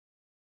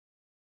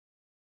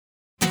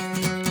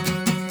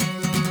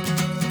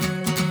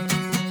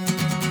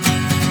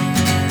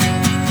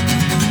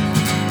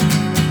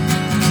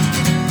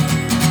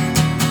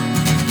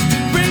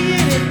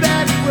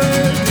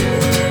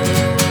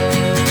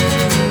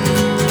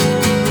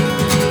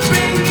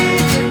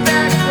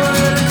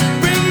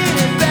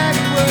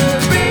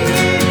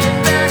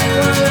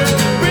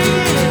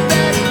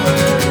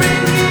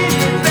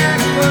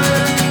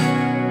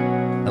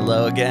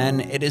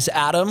it is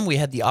Adam. We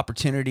had the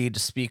opportunity to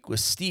speak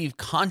with Steve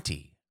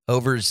Conte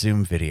over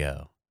Zoom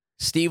video.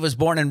 Steve was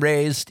born and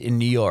raised in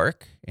New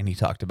York, and he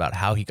talked about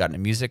how he got into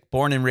music.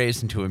 Born and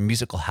raised into a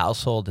musical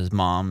household. His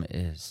mom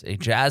is a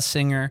jazz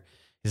singer.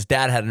 His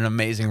dad had an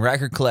amazing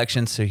record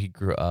collection, so he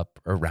grew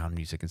up around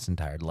music his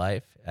entire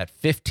life. At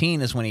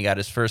 15 is when he got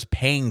his first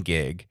paying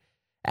gig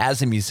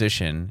as a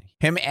musician.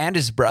 Him and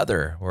his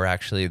brother were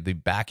actually the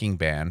backing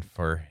band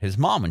for his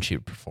mom when she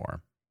would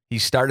perform. He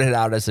started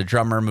out as a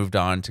drummer, moved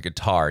on to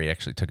guitar. He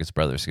actually took his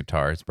brother's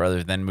guitar. His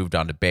brother then moved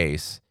on to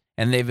bass,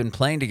 and they've been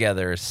playing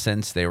together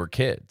since they were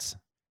kids.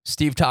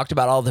 Steve talked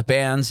about all the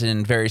bands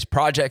and various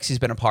projects he's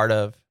been a part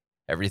of,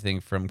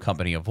 everything from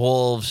Company of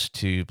Wolves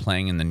to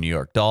playing in the New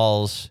York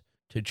Dolls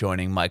to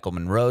joining Michael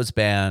Monroe's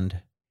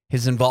band,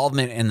 his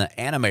involvement in the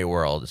anime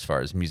world as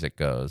far as music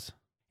goes,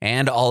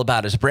 and all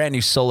about his brand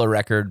new solo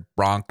record,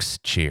 Bronx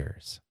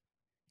Cheers.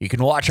 You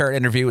can watch our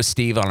interview with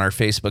Steve on our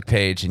Facebook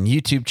page and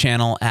YouTube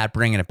channel at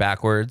Bringing It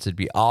Backwards. It'd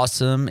be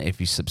awesome if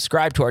you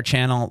subscribe to our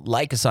channel,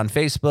 like us on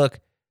Facebook,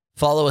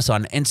 follow us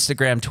on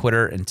Instagram,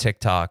 Twitter, and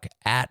TikTok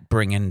at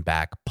Bringing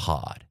Back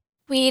Pod.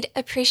 We'd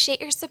appreciate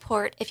your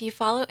support if you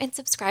follow and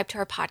subscribe to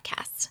our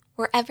podcast,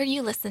 wherever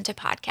you listen to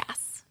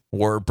podcasts.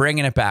 We're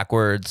Bringing It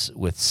Backwards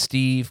with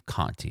Steve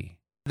Conte.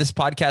 This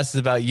podcast is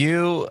about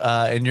you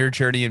and your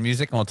journey in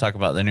music, and we'll talk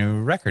about the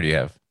new record you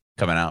have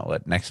coming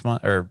out, next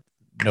month or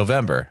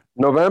November?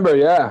 November,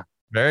 yeah.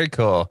 Very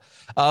cool.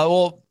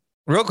 Well,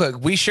 real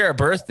quick, we share a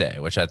birthday,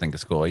 which I think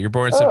is cool. You're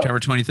born September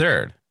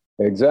 23rd.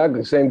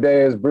 Exactly. Same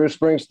day as Bruce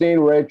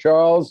Springsteen, Ray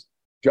Charles,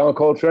 John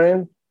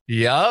Coltrane.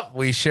 Yep.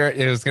 We share.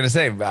 I was going to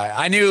say,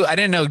 I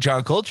didn't know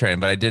John Coltrane,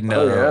 but I did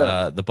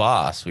know the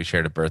boss. We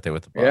shared a birthday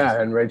with the boss.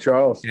 Yeah, and Ray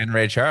Charles. And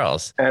Ray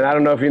Charles. And I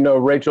don't know if you know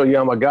Rachel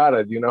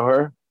Yamagata. Do you know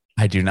her?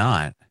 I do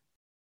not.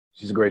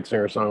 She's a great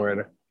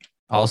singer-songwriter.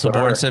 Also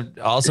born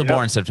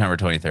September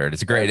 23rd.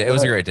 It's a great day. It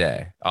was a great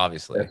day,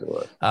 obviously. Yes, it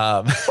was.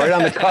 Right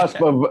on the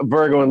cusp of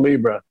Virgo and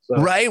Libra. So.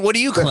 Right. What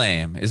do you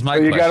claim is my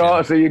question.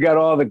 You got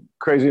all the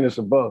craziness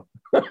of both.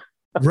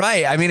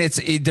 Right. I mean,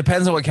 it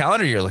depends on what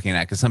calendar you're looking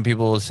at, because some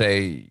people will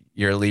say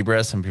you're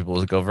Libra, some people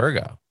will go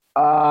Virgo.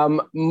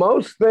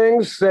 Most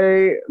things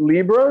say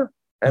Libra,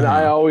 and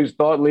I always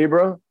thought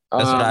Libra.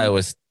 That's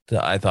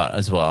what I thought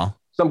as well.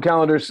 Some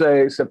calendars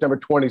say September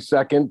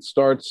 22nd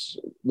starts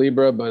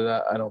Libra,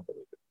 but I don't believe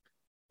it.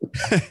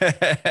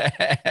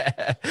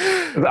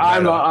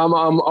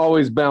 I'm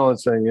always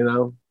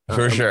balancing,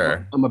 For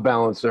sure. I'm a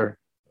balancer.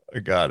 I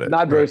got it.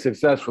 Not very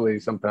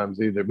successfully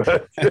sometimes either,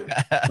 but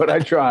but I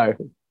try.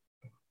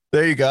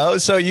 There you go.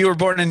 So you were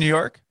born in New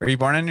York? Were you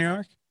born in New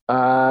York?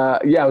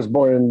 Yeah, I was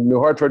born in New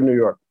Hartford, New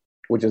York,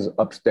 which is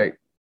upstate.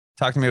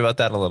 Talk to me about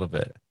that a little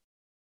bit.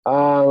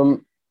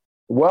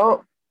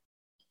 Well,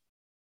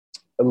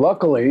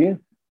 luckily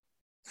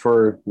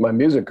for my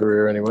music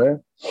career anyway,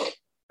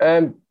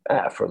 and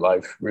for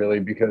life, really,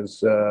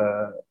 because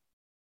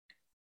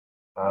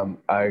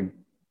I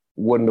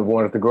wouldn't have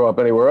wanted to grow up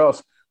anywhere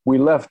else. We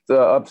left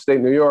upstate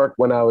New York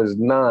when I was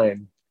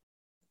 9.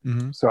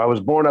 Mm-hmm. So I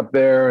was born up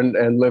there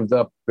and lived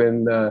up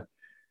in the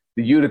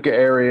Utica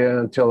area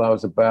until I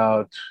was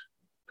about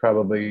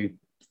probably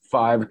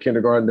 5,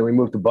 kindergarten. Then we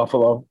moved to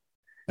Buffalo.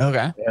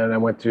 Okay. And I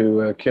went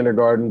to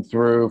kindergarten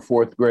through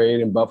 4th grade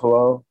in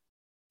Buffalo.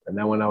 And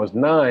then when I was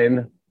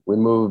 9, we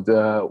moved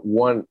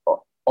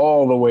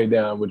all the way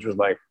down, which was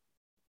like,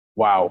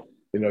 wow,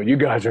 you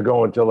guys are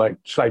going to like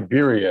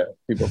Siberia.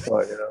 People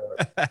thought,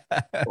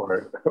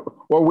 or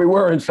we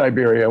were in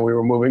Siberia. We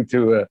were moving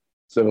to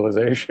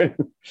civilization.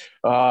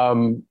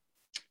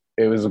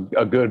 It was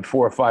a good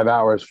 4 or 5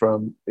 hours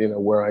from,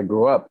 where I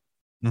grew up.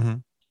 Mm-hmm.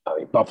 I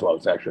mean, Buffalo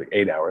is actually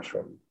 8 hours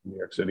from New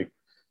York City.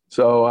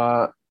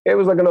 So it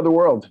was like another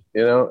world,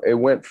 It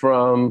went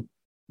from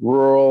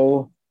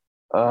rural.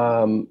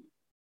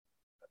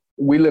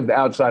 We lived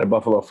outside of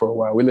Buffalo for a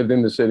while. We lived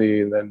in the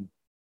city, and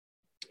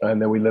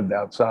then we lived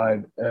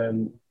outside,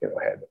 and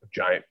had a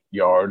giant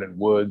yard and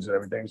woods and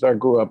everything. So I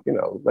grew up,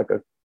 like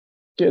a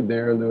kid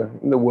there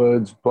in the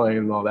woods playing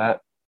and all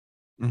that.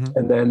 Mm-hmm.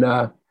 And then,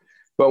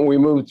 but when we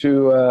moved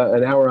to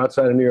an hour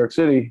outside of New York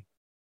City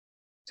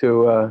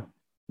to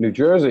New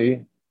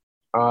Jersey,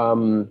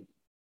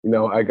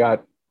 I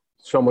got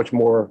so much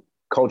more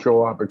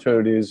cultural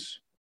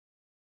opportunities.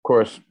 Of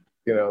course,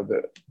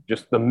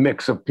 just the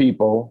mix of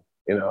people.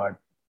 I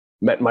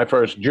met my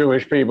first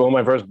Jewish people,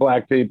 my first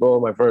Black people,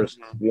 my first,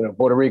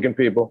 Puerto Rican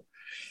people,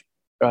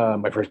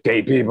 my first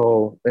gay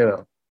people,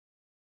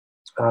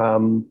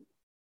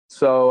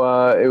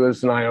 So it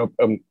was an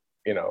eye-opener,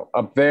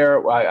 up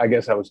there. I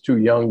guess I was too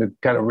young to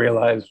kind of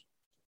realize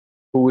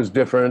who was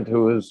different,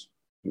 who was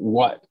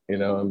what, you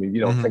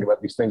don't think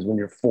about these things when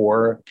you're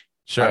 4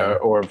 sure.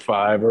 Or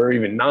 5 or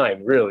even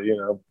 9, really,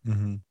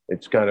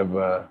 It's kind of,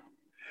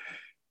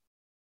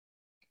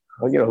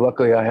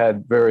 luckily I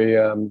had very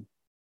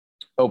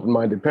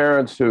open-minded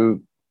parents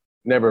who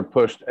never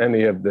pushed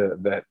any of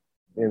that,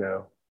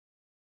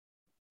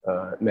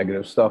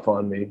 negative stuff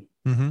on me.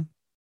 Mm-hmm.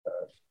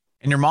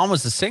 And your mom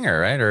was a singer,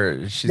 right?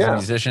 Or she's a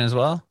musician as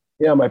well?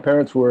 Yeah, my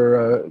parents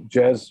were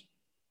jazz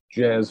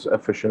jazz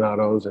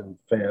aficionados and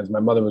fans. My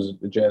mother was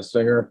a jazz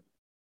singer.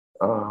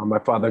 My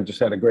father just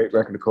had a great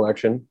record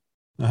collection.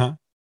 Uh-huh.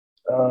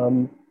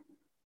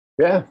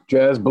 Yeah,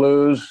 jazz,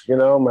 blues. You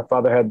know, my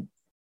father had,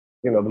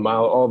 you know,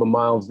 all the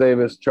Miles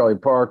Davis, Charlie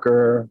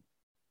Parker,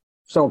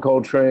 Stone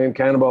Cold Train,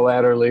 Cannonball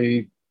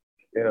Adderley,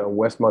 you know,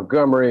 Wes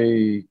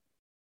Montgomery,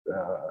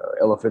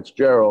 Ella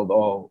Fitzgerald,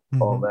 all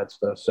that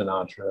stuff.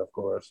 Sinatra, of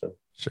course. And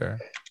Sure.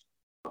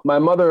 my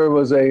mother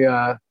was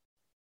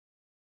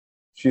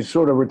she's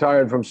sort of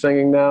retired from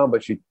singing now,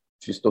 but she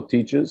still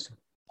teaches.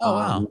 Oh,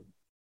 wow.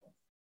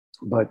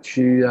 But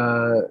she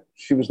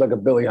was like a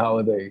Billie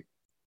Holiday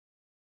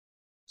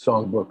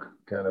songbook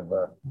kind of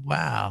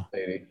Wow.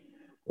 lady,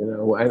 you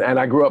know. And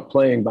I grew up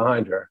playing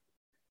behind her.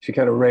 She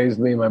kind of raised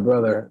me and my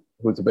brother,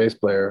 who's a bass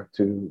player,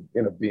 to,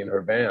 you know, be in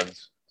her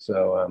bands.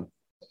 So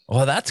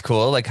Well, that's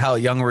cool. Like, how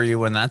young were you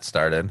when that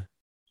started?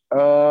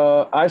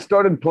 I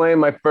started playing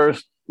my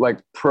first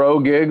like pro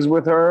gigs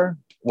with her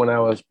when I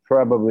was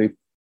probably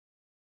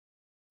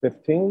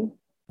 15.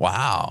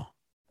 Wow.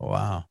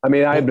 Wow. I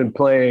mean, I had been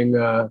playing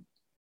out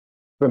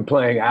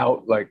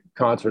like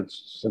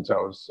concerts since I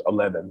was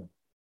 11,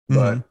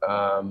 but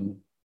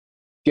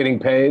getting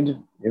paid,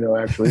 you know,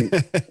 actually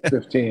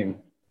 15.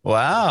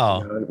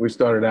 Wow. You know, we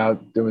started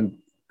out doing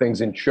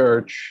things in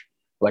church,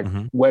 like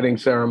wedding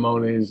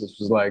ceremonies. This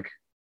was like,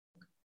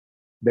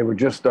 they were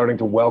just starting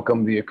to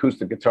welcome the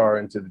acoustic guitar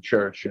into the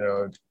church. You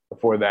know,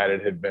 before that,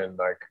 it had been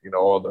like, you know,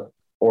 all the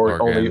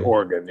only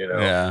organ, you know.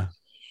 Yeah.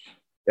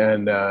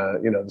 And,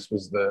 you know, this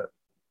was the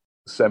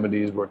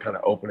 70s were kind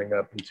of opening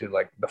up into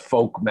like the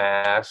folk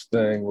mass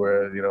thing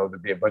where, you know,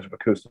 there'd be a bunch of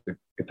acoustic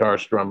guitar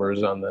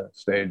strummers on the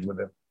stage with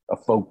a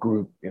folk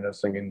group, you know,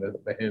 singing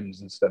the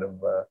hymns instead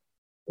of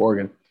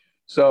organ.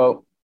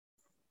 So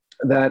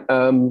that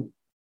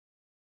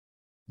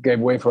gave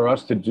way for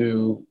us to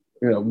do,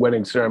 you know,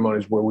 wedding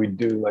ceremonies where we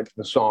do like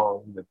the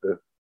song that the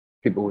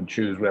people would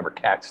choose, whatever,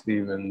 Cat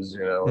Stevens,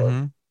 you know,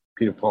 or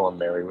Peter, Paul, and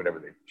Mary, whatever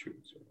they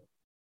choose. You know.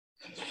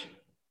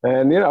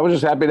 And, you know, I was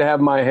just happy to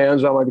have my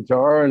hands on my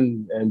guitar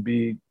and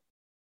be,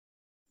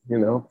 you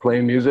know,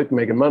 playing music,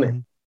 making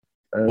money.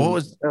 And, what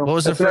was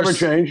the first? Never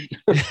changed.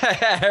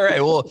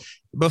 Right. Well,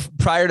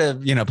 prior to,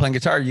 you know, playing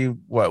guitar, you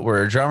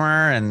were a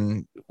drummer,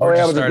 and I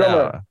was a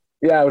drummer. Out?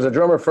 Yeah, I was a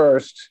drummer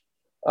first.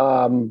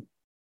 You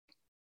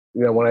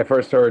know, when I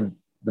first heard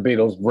the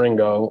Beatles,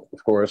 Ringo,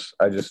 of course,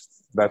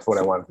 that's what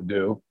I wanted to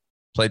do.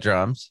 Play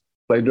drums.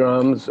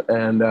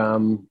 And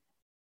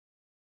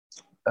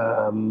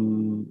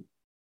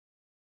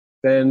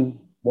then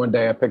one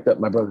day I picked up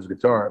my brother's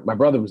guitar. My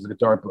brother was the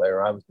guitar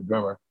player. I was the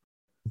drummer.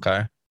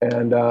 Okay.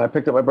 And I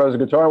picked up my brother's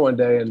guitar one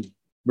day and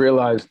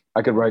realized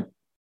I could write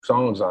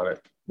songs on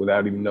it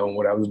without even knowing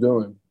what I was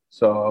doing.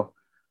 So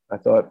I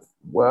thought,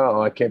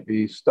 well, I can't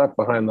be stuck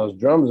behind those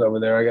drums over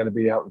there. I got to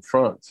be out in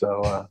front.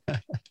 So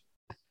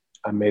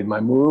I made my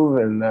move,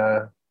 and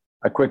I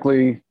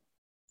quickly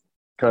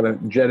kind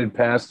of jetted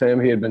past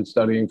him. He had been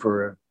studying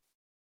for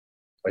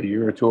a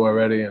year or two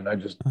already, and I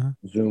just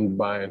zoomed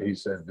by, and he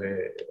said, hey,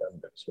 I'm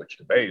going to switch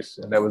to bass.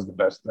 And that was the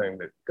best thing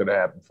that could have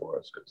happened for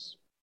us because,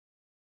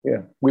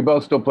 yeah, we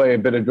both still play a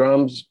bit of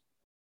drums.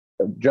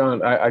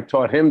 John, I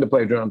taught him to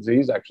play drums.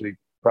 He's actually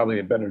probably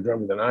a better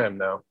drummer than I am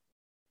now.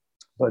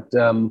 But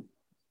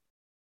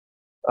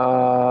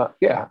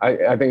yeah,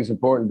 I think it's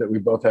important that we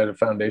both had a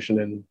foundation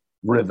in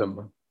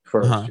rhythm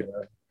first. You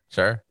know?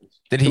 Sure.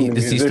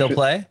 Does he still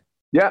play?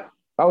 Yeah.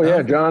 Oh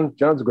yeah,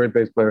 John's a great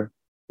bass player.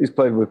 He's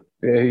played with,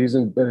 he's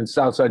been in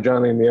Southside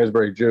Johnny and the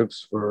Asbury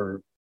Jukes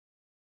for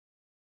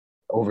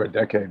over a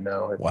decade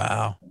now.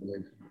 Wow.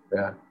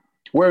 Yeah.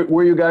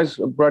 Where you guys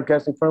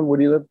broadcasting from? Where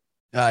do you live?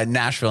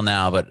 Nashville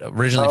now, but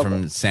originally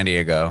from San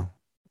Diego.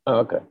 Oh,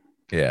 okay.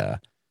 Yeah.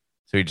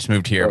 So we just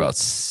moved here about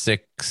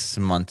 6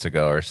 months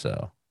ago or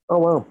so. Oh,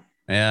 wow.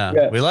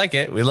 Yeah. We like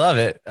it. We love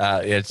it.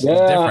 It's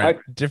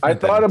different. I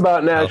thought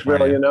about Nashville,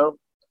 California. You know.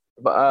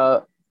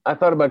 I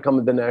thought about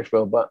coming to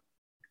Nashville, but,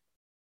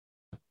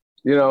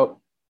 you know,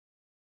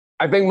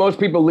 I think most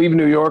people leave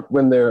New York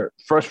when they're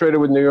frustrated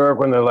with New York,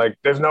 when they're like,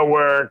 there's no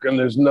work and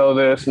there's no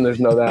this and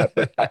there's no that.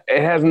 But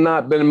it has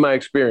not been my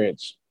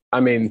experience. I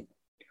mean,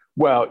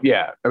 well,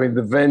 yeah. I mean,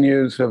 the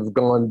venues have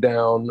gone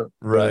down.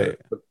 Right.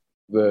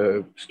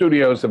 The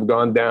studios have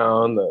gone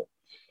down.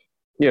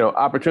 You know,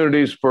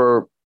 opportunities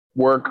for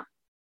work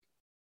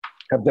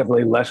have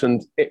definitely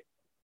lessened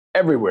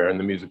everywhere in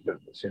the music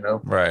business, you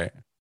know? Right.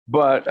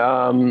 But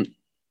I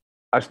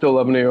still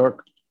love New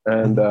York,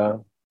 and I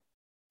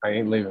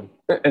ain't leaving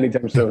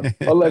anytime soon,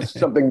 unless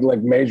something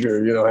like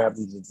major, you know,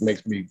 happens that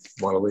makes me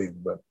want to leave.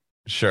 But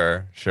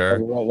sure.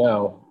 Right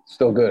now,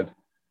 still good.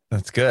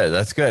 That's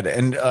good.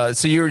 And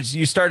so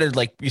you started,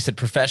 like you said,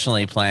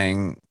 professionally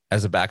playing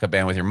as a backup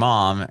band with your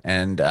mom.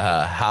 And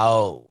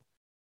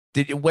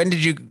when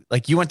did you,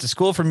 like, you went to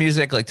school for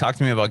music? Like, talk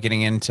to me about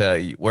getting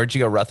into, where'd you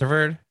go?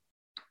 Rutherford?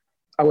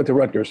 I went to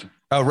Rutgers.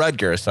 Oh,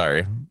 Rutgers.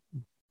 Sorry.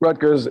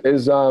 Rutgers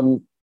is, I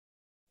want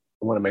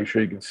to make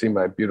sure you can see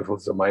my beautiful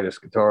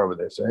Zemitis guitar over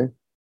there, say.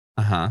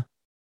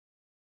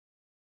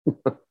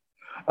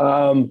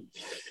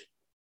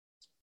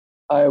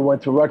 I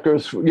went to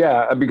Rutgers.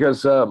 Yeah,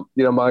 because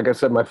like I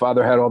said, my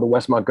father had all the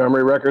West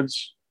Montgomery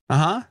records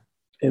Uh-huh.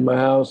 in my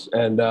house,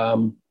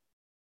 and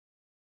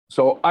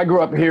so I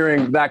grew up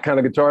hearing that kind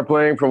of guitar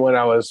playing from when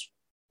I was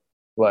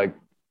like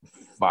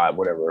 5,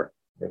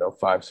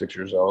 6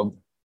 years old,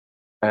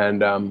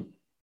 and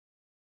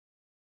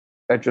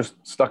that just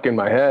stuck in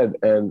my head.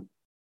 And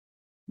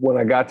when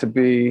I got to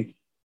be,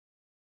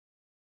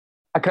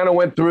 I kind of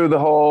went through the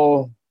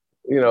whole,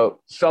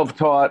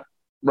 self-taught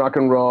rock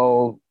and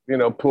roll,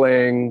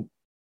 playing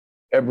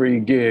every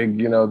gig,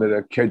 that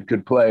a kid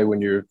could play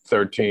when you're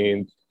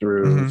 13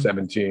 through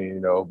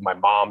 17. My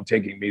mom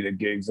taking me to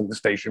gigs in the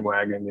station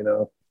wagon,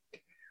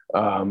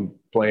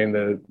 playing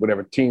the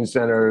whatever teen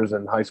centers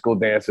and high school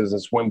dances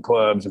and swim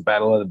clubs and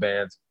battle of the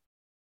bands.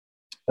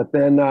 But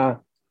then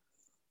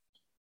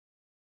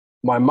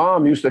my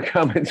mom used to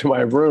come into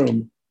my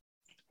room,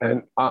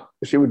 and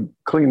she would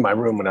clean my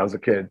room when I was a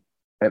kid.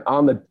 And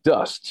on the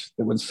dust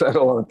that would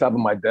settle on the top of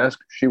my desk,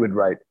 she would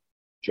write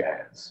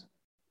jazz.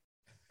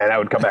 And I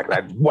would come back and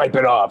I'd wipe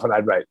it off and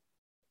I'd write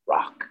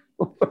rock.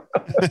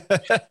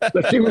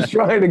 So she was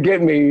trying to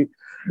get me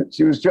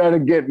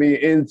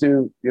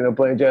into,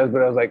 playing jazz,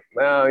 but I was like,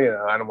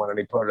 no, I don't want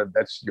any part of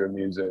that's your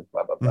music,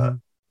 blah, blah, blah.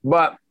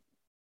 But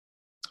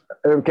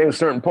there came a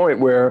certain point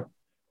where,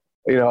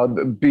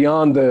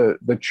 beyond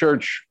the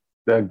church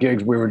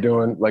gigs we were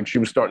doing, like she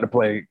was starting to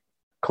play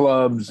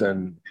clubs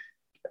and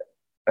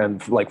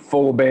like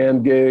full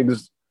band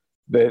gigs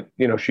that,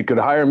 she could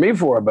hire me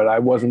for, but I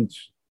wasn't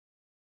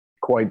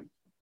quite,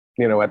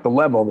 at the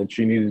level that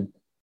she needed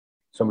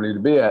somebody to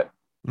be at.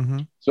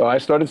 So I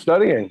started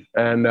studying,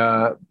 and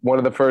one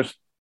of the first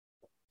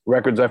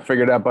records I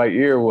figured out by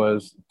ear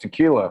was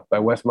Tequila by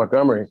Wes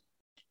Montgomery.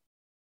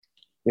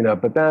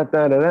 But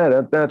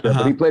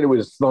but he played it with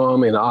his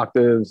thumb in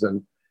octaves,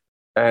 and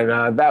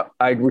that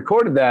I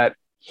recorded that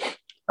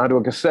onto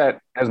a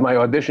cassette as my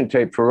audition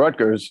tape for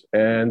Rutgers,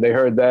 and they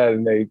heard that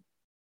and they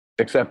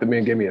accepted me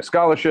and gave me a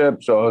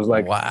scholarship. So I was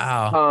like,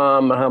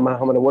 wow,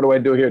 what do I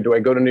do here? Do I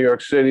go to New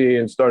York City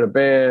and start a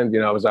band?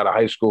 I was out of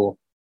high school.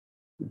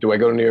 Do I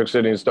go to New York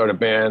City and start a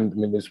band? I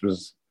mean, this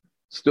was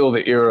still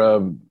the era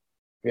of,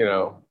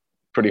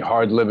 pretty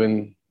hard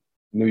living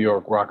New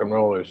York rock and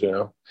rollers,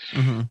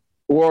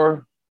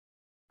 or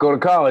go to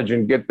college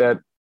and get that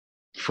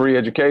free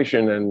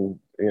education and,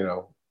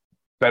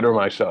 better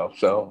myself.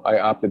 So I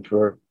opted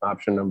for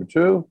option number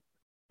 2.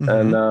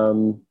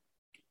 And,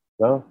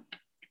 well,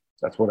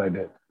 that's what I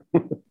did.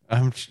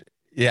 I'm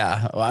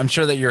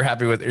sure that you're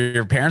happy with,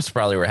 your parents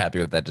probably were happy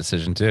with that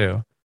decision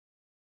too.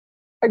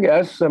 I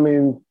guess. I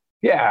mean,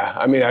 yeah.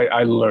 I mean,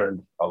 I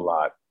learned a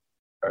lot.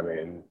 I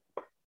mean,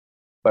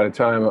 by the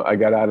time I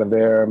got out of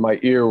there, my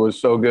ear was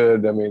so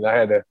good. I mean, I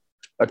had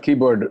a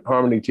keyboard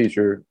harmony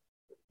teacher,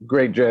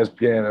 great jazz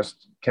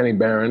pianist, Kenny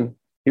Barron.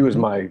 He was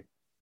the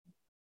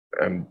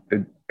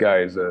guy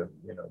is a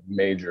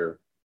major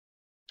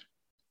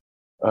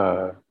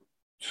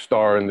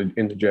star in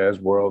the jazz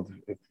world.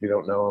 If you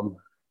don't know him,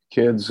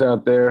 kids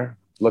out there,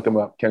 look him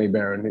up. Kenny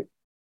Barron.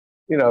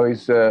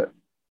 He's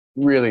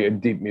really a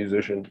deep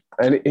musician,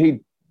 and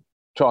he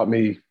taught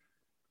me.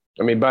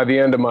 I mean, by the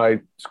end of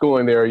my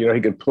schooling there,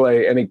 he could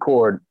play any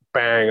chord,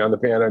 bang on the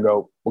piano. And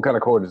go, what kind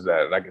of chord is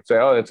that? And I could say,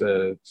 oh, it's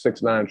a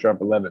 6/9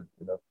 sharp 11.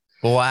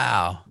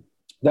 Wow,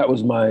 that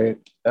was my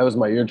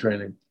ear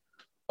training.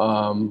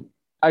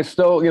 I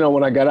still,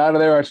 when I got out of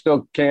there, I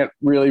still can't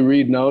really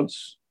read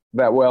notes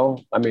that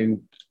well. I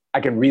mean, I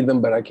can read them,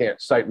 but I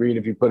can't sight read.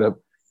 If you put a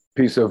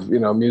piece of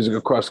music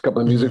across a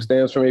couple of music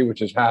stands for me, which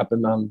has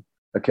happened on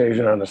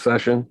occasion on a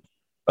session,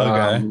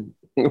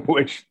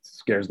 which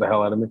scares the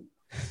hell out of me.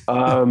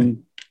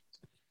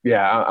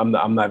 Yeah,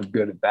 I'm not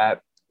good at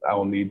that. I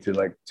will need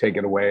to take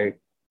it away.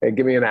 Hey,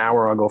 give me an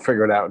hour, I'll go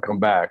figure it out and come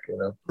back.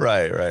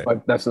 Right.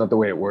 But that's not the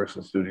way it works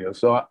in studio.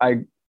 So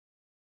I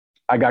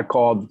got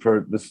called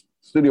for the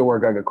studio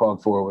work. I got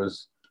called for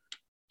was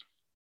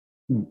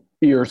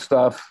ear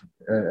stuff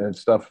and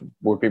stuff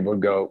where people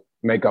would go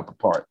make up a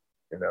part.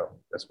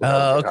 That's what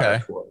I was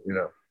hired for.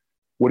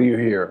 What do you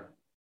hear?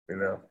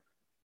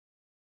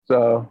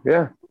 So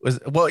yeah.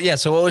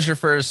 So what was your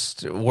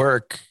first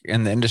work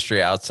in the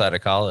industry outside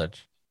of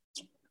college?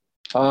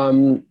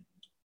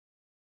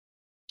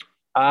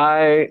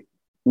 My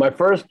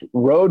first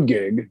road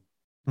gig.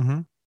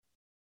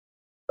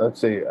 Let's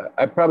see.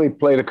 I probably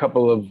played a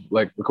couple of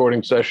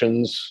recording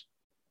sessions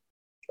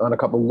on a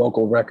couple of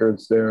local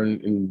records there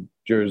in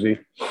Jersey,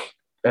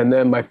 and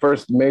then my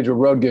first major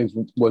road gig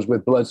was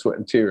with Blood, Sweat,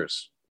 and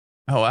Tears.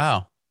 Oh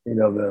wow!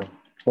 The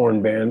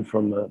horn band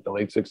from the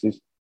late '60s.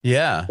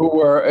 Yeah.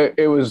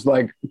 It was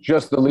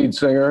just the lead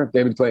singer,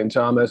 David Clayton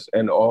Thomas,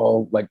 and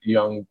all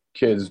young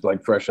kids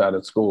fresh out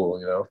of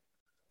school,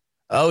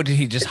 Oh, did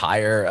he just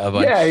hire a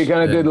bunch? Yeah, he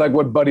kind of did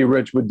what Buddy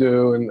Rich would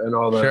do and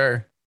all the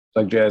sure.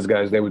 Jazz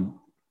guys. They would,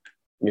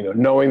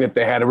 knowing that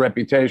they had a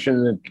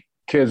reputation that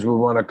kids would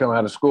want to come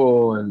out of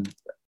school and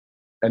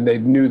they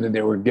knew that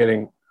they were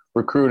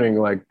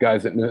recruiting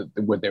guys that knew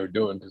what they were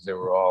doing because they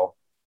were all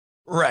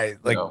right,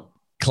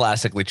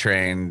 classically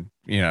trained,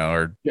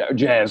 or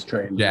jazz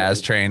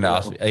trained.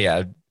 Off,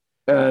 yeah.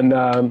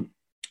 And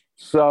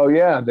so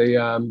yeah,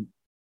 yeah,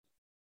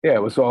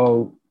 it was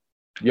all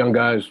young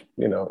guys,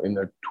 you know, in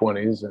their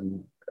 20s,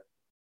 and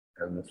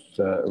this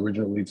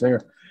original lead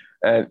singer.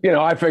 And you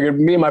know, I figured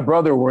me and my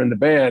brother were in the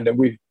band, and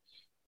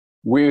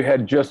we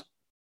had just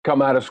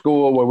come out of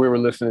school where we were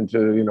listening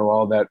to, you know,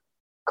 all that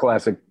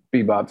classic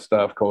bebop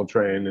stuff,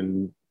 Coltrane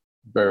and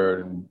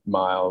Bird and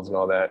Miles and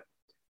all that.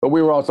 But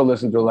we were also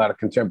listening to a lot of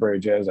contemporary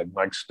jazz, like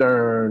Mike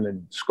Stern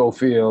and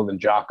Schofield and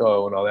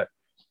Jocko and all that.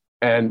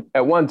 And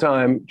at one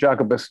time,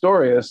 Jaco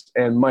Pastorius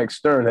and Mike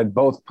Stern had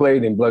both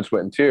played in Blood,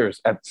 Sweat, and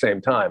Tears at the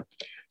same time.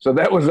 So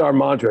that was our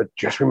mantra.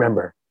 Just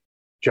remember,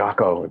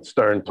 Jocko and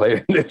Stern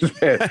played in this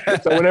band.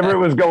 So whenever it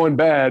was going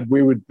bad,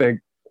 we would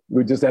think,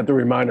 we just have to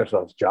remind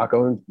ourselves,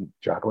 Jocko and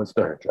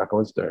Stern, Jocko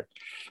and Stern.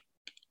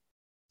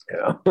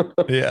 Yeah.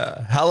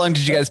 Yeah. How long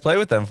did you guys play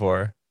with them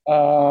for?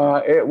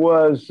 It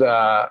was,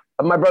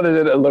 my brother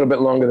did it a little bit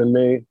longer than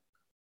me.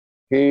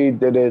 He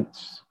did it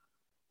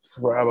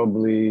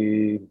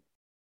probably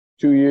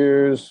 2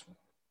 years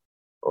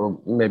or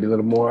maybe a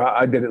little more.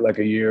 I did it like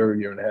a year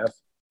and a half.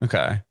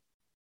 Okay.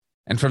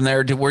 And from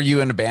there, were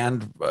you in a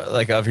band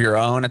like of your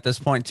own at this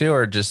point too,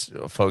 or just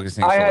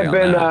focusing I solely had on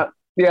been, that?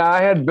 yeah,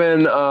 I had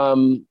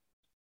been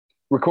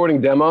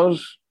recording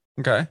demos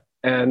Okay.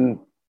 and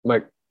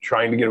like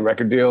trying to get a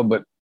record deal,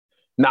 but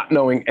not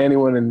knowing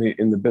anyone in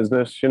the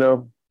business. You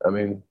know, I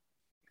mean,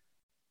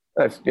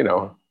 that's, you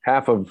know,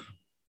 half of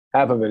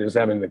it is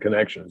having the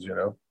connections. You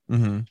know,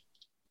 Mm-hmm.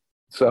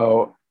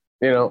 so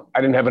you know, I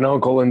didn't have an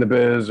uncle in the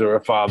biz or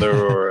a father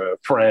or a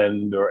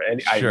friend or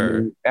any. I Sure.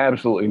 knew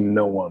absolutely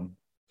no one.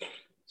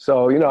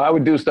 So you know, I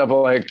would do stuff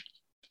like,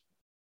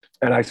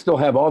 and I still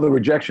have all the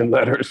rejection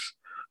letters.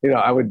 You know,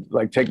 I would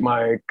like take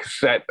my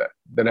cassette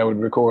that I would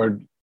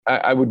record.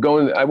 I would go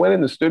in. I went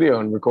in the studio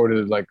and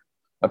recorded like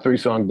a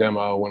 3-song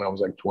demo when I was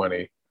like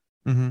 20,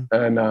 Mm-hmm.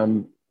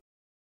 and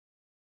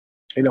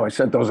you know, I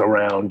sent those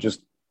around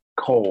just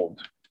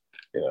cold.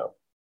 You know,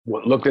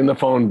 looked in the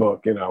phone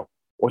book. You know,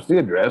 what's the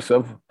address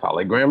of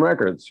Polygram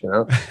Records? You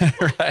know,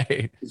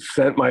 Right.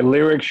 sent my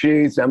lyric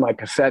sheets and my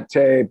cassette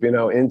tape, you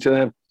know, into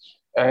them,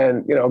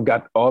 and you know,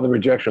 got all the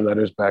rejection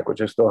letters back,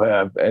 which I still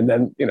have. And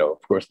then, you know,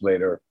 of course,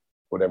 later,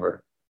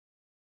 whatever,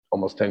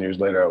 almost 10 years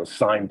later, I was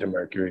signed to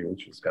Mercury,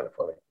 which is kind of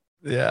funny.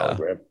 Yeah.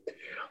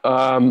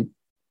 Polygram.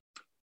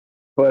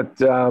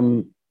 But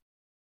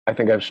I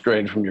think I've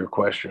strayed from your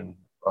question.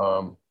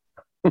 No.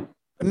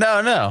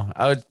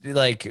 I would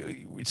like,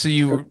 so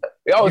you,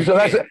 Oh, so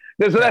that's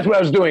what I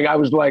was doing. I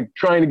was like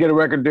trying to get a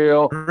record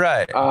deal,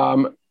 right.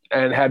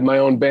 and had my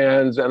own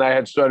bands, and I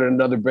had started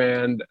another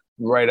band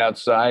right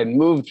outside and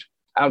moved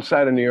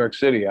outside of New York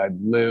City. I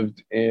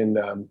moved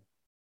from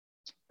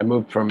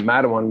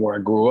Matawan, where I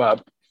grew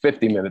up,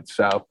 50 minutes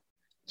south,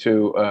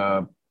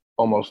 to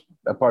almost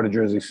a part of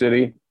Jersey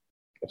City.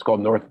 It's called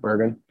North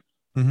Bergen.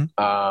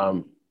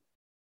 Mm-hmm.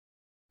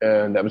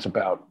 And that was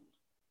about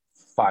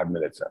 10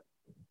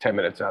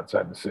 minutes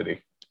outside the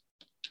city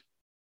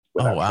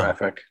without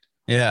traffic.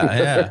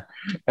 Yeah.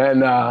 And,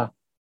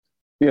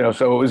 you know,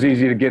 so it was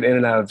easy to get in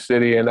and out of the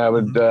city. And I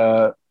would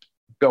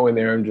go in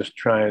there and just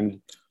try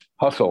and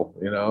hustle,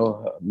 you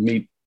know,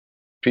 meet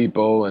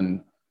people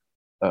and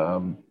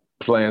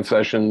plan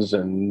sessions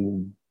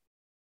and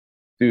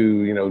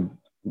do, you know,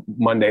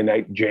 Monday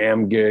night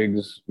jam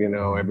gigs, you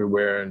know,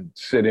 everywhere, and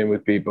sit in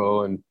with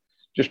people and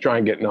just try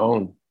and get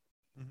known.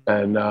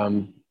 And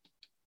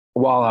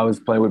while I was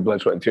playing with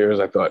Blood, Sweat, and Tears,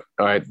 I thought,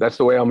 all right, that's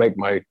the way I'll make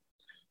my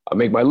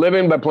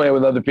living, by playing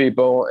with other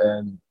people,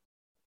 and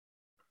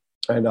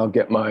I'll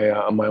get my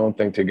own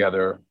thing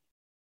together,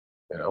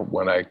 you know,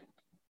 when I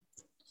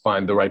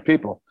find the right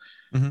people.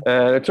 Mm-hmm.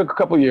 And it took a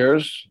couple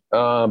years,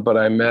 but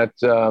I met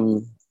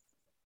the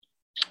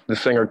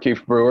singer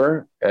Keith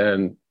Brewer,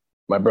 and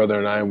my brother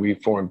and I, we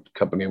formed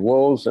Company of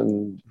Wolves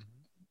and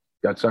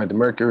got signed to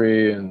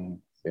Mercury, and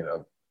you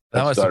know,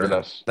 that started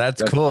us.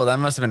 That's cool. That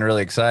must have been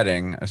really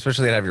exciting,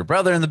 especially to have your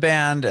brother in the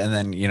band and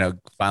then, you know,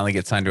 finally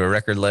get signed to a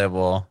record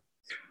label.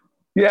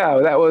 Yeah,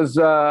 that was,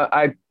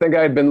 I think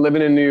I had been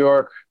living in New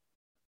York.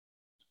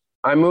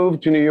 I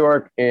moved to New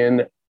York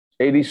in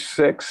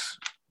 86,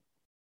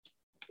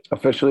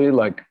 officially,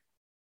 like,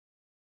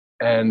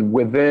 and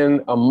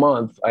within a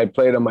month, I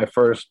played on my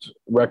first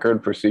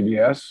record for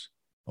CBS.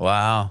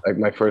 Wow. Like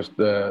my first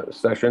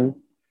session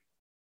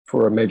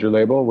for a major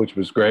label, which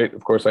was great.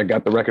 Of course, I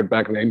got the record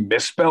back and they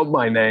misspelled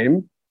my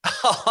name,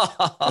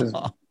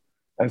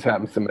 as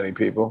happens to many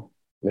people.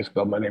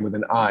 Misspelled my name with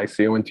an I,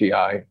 Conti.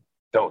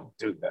 Don't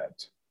do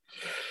that.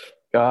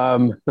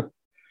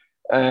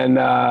 And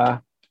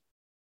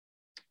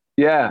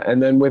yeah,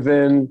 and then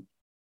within,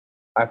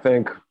 I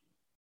think,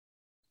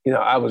 you know,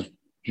 I was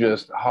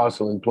just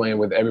hustling, playing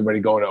with everybody,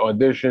 going to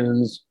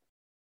auditions,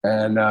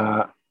 and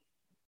I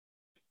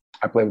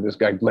played with this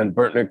guy Glenn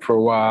Burtnick for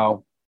a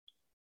while,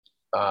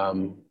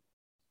 and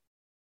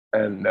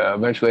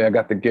eventually I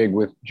got the gig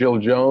with Jill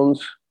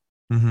Jones.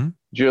 Mm-hmm.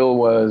 Jill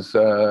was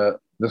the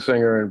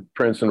singer in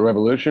Prince and the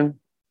Revolution.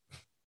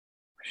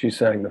 She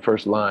sang the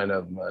first line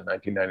of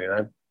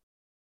 1999.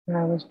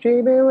 I was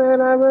dreaming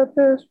when I wrote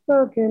this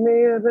book, and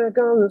me a back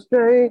on the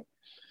street.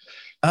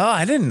 Oh,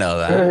 I didn't know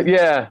that.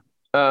 Yeah.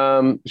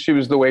 She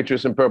was the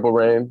waitress in Purple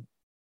Rain.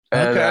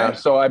 And Okay.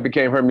 so I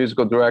became her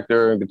musical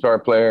director and guitar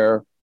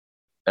player.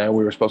 And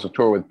we were supposed to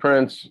tour with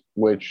Prince,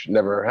 which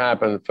never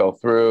happened, fell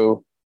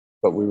through.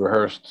 But we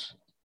rehearsed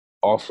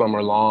all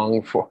summer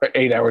long for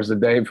 8 hours a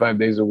day, 5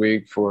 days a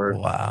week for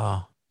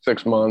Wow.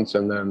 6 months.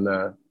 And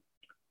then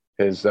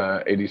his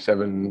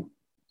 87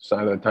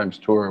 Sign of the Times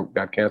tour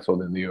got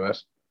canceled in the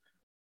US.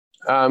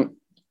 Um,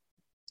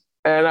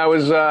 and I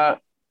was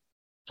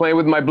playing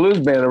with my blues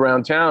band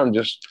around town,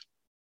 just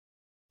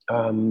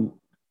um,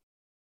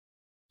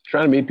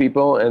 trying to meet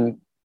people. And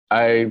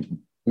I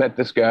met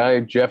this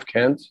guy, Jeff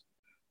Kent,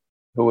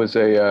 who was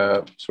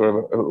a sort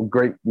of a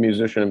great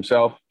musician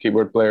himself,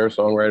 keyboard player,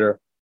 songwriter,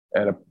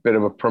 and a bit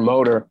of a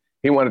promoter.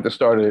 He wanted to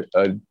start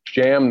a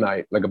jam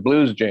night, like a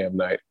blues jam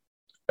night.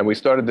 And we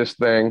started this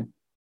thing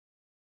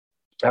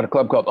at a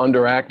club called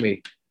Under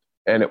Acme.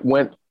 And it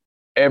went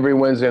every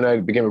Wednesday night.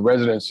 It became a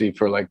residency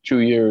for like 2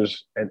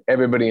 years. And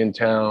everybody in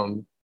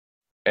town,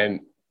 and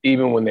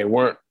even when they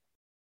weren't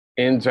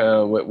in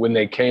town, when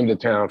they came to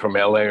town from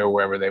LA or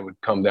wherever, they would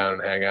come down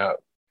and hang out.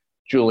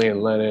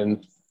 Julian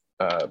Lennon,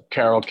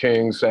 Carole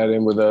King sat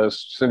in with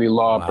us, Cyndi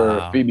Lauper,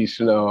 Wow. Phoebe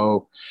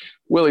Snow,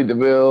 Willie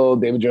DeVille,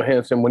 David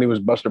Johansen when he was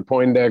Buster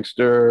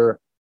Poindexter.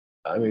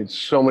 I mean,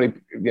 so many,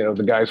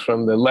 the guys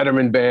from the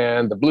Letterman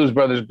band, the Blues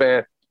Brothers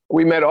band.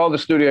 We met all the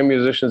studio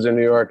musicians in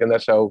New York, and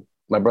that's how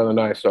my brother and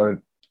I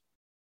started.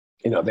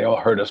 They all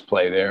heard us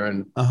play there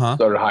and Uh-huh.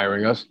 started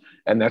hiring us.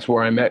 And that's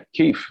where I met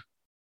Keith.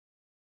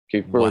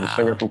 Keith Brewer, the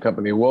singer Wow. from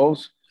Company of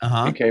Wolves. He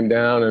Uh-huh. came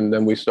down, and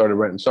then we started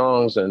writing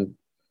songs. And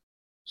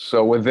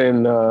so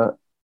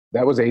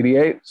that was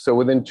 88. So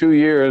within 2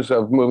 years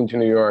of moving to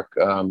New York,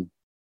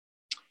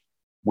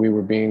 we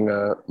were being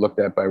looked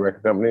at by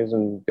record companies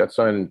and got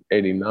signed in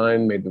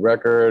 89, made the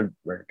record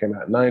came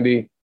out in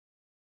 90.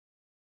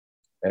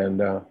 And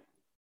You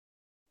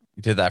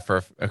did that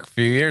for a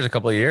few years, a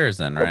couple of years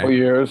then, a couple right? of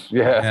years,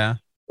 yeah.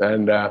 Yeah.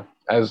 And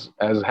as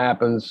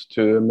happens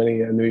to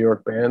many a New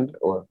York band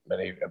or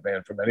a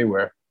band from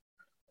anywhere,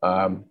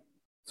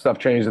 stuff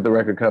changed at the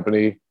record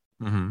company.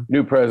 Mm-hmm.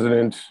 New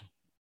president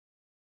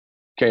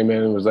came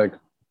in and was like,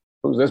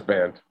 "Who's this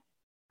band?"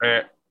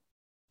 And,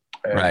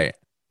 Right.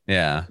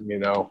 Yeah.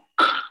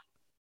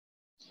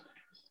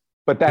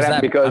 But that Was happened that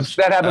I'm because sh-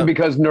 that happened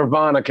because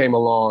Nirvana came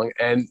along,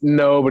 and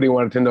nobody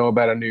wanted to know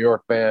about a New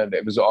York band.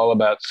 It was all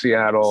about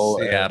Seattle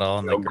and Seattle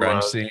and the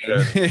grunge grunge. scene.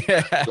 And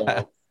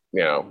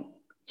Yeah. so,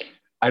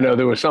 I know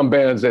there were some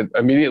bands that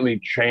immediately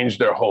changed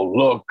their whole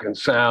look and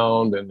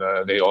sound, and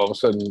they all of a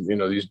sudden,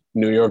 these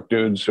New York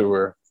dudes who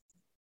were,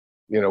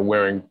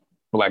 wearing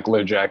black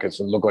leather jackets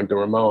and looked like the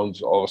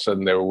Ramones. All of a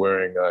sudden, they were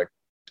wearing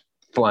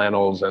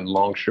flannels and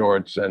long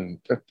shorts and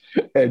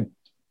and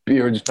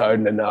beards tied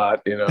in a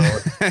knot, and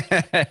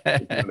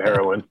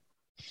heroin.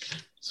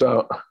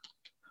 So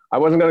I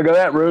wasn't going to go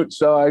that route.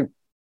 So I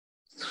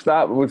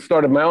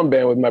started my own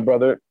band with my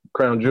brother,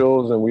 Crown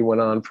Jewels, and we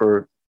went on for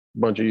a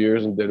bunch of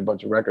years and did a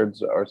bunch of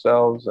records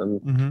ourselves.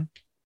 And Mm-hmm.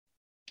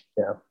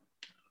 yeah.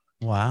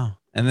 Wow.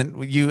 And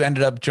then you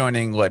ended up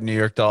joining New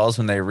York Dolls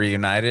when they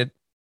reunited?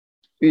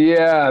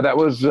 Yeah, that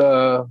was,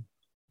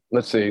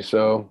 let's see.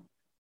 So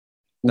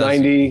That was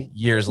 90,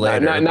 years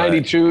later,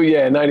 92.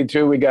 Yeah,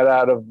 92. We got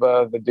out of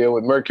the deal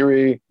with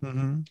Mercury.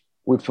 Mm-hmm.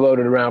 We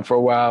floated around for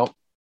a while,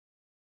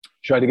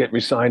 tried to get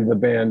re-signed to the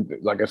band.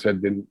 Like I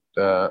said,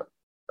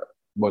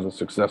 wasn't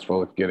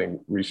successful at getting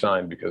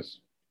re-signed because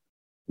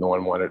no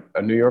one wanted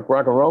a New York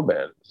rock and roll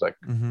band. It's like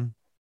Mm-hmm.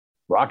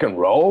 rock and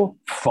roll,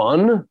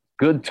 fun,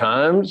 good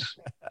times,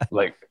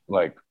 like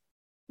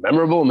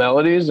memorable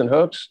melodies and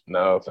hooks.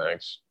 No,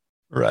 thanks.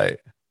 Right.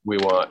 We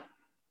want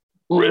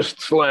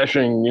wrist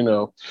slashing,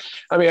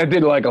 I mean, I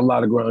did like a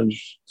lot of grunge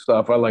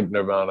stuff. I like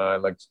Nirvana, I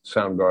like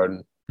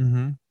Soundgarden,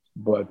 Mm-hmm.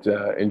 but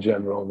in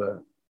general,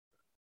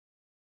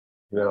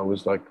 it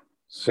was like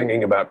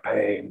singing about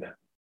pain,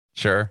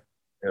 Sure.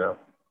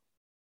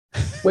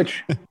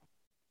 which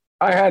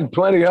I had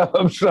plenty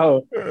of.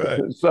 So,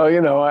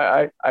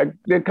 Right.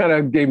 it kind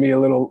of gave me a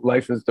little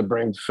license to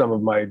bring some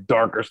of my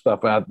darker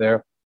stuff out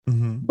there.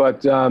 Mm-hmm.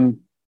 But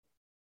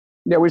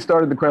yeah, we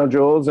started the Crown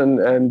Jewels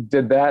and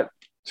did that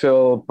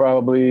till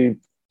probably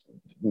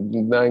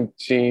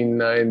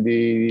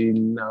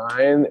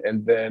 1999,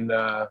 and then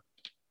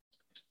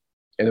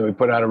we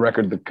put out a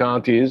record, The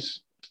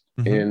Contes,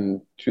 Mm-hmm.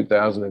 in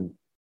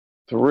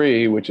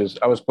 2003, which is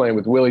I was playing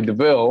with Willie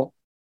DeVille.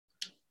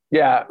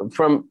 Yeah,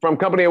 from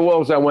Company of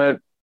Wolves, I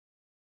went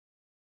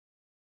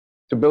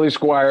to Billy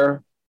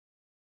Squire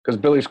because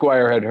Billy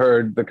Squire had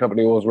heard the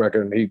Company of Wolves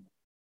record and he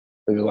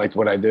liked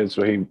what I did,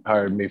 so he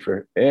hired me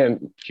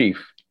and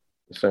Keith,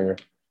 the singer,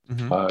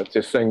 Mm-hmm.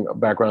 to sing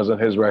backgrounds on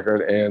his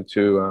record and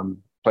to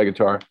play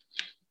guitar.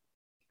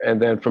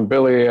 And then from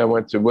Billy, I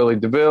went to Willie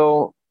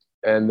DeVille,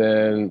 and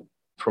then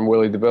from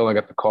Willie DeVille, I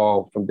got the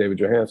call from David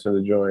Johansen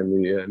to join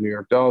the New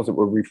York Dolls that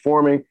were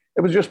reforming.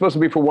 It was just supposed to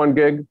be for one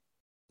gig,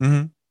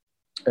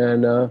 Mm-hmm.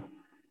 and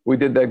we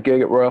did that gig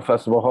at Royal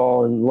Festival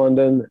Hall in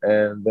London,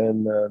 and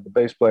then the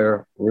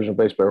original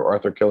bass player,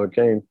 Arthur Killer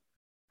Kane,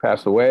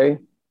 passed away.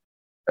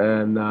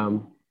 And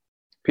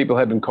people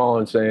had been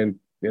calling saying,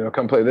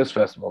 come play this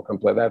festival, come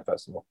play that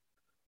festival.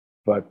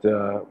 But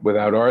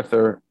without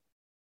Arthur,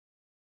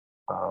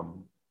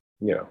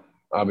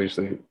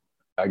 obviously,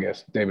 I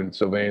guess David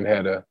Sylvain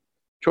had a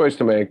choice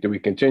to make. Do we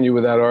continue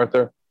without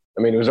Arthur?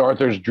 I mean, it was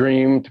Arthur's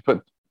dream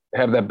to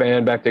have that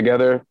band back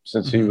together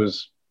since he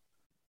was,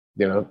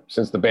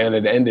 since the band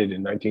had ended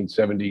in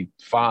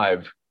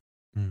 1975.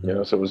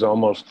 So it was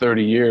almost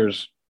 30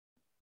 years.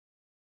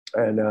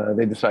 And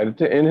they decided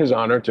to, in his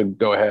honor, to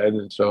go ahead.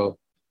 And so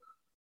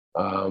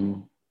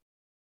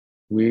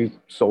we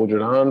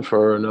soldiered on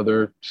for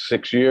another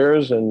 6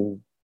 years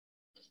and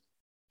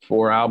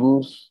 4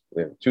 albums,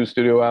 2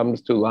 studio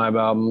albums, 2 live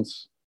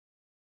albums.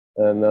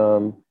 And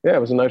it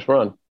was a nice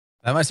run.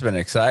 That must have been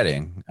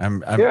exciting.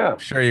 I'm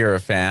sure you're a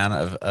fan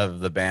of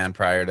the band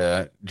prior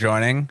to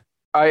joining.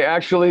 I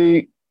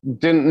actually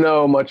didn't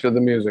know much of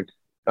the music.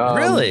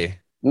 Really?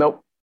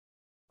 Nope.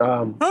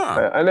 I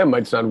know it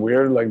might sound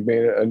weird, like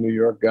being a New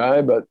York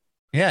guy, but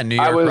New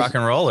York rock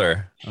and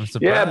roller. I'm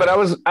surprised. Yeah, but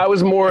I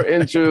was more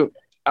into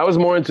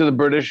the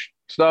British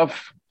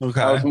stuff.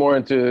 Okay. I was more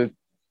into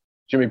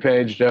Jimmy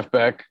Page, Jeff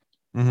Beck,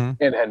 and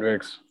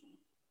Hendrix,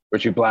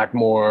 Richie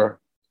Blackmore.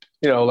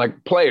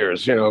 Like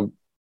players.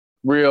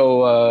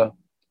 Real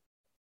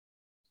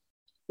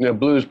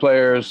blues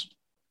players,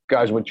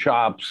 guys with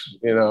chops.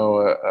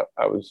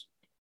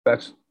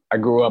 I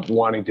grew up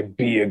wanting to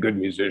be a good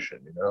musician,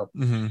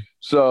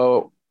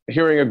 So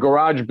hearing a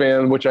garage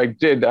band, which I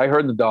did, I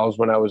heard the Dolls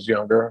when I was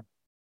younger.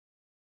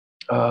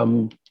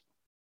 In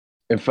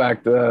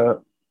fact,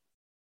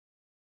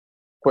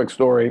 quick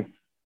story,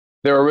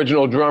 their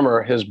original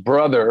drummer, his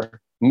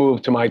brother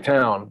moved to my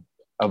town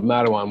of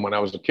Mattawan when I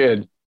was a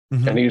kid.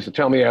 And he used to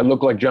tell me I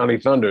look like Johnny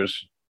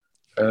Thunders.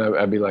 And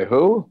I'd be like,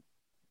 who?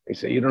 He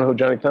said, you don't know who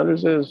Johnny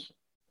Thunders is?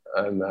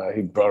 And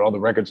he brought all the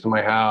records to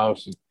my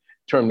house.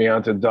 Turned me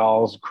on to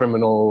Dolls,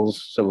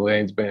 Criminals, Civil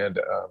Lane's band,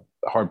 the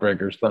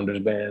Heartbreakers, Thunder's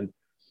band.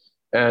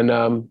 And,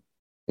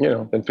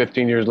 then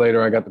 15 years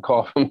later, I got the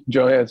call from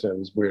Johansson. It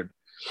was weird.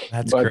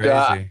 That's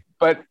crazy.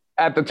 But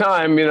at the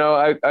time,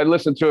 I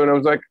listened to it and I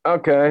was like,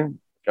 okay.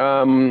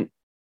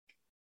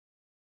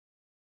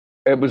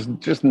 It was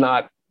just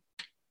not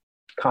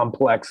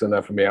complex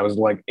enough for me. I was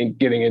like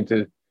getting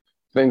into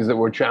things that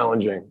were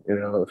challenging.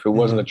 If it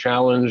wasn't a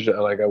challenge,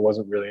 I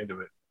wasn't really into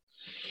it.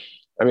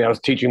 I mean, I was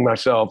teaching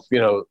myself,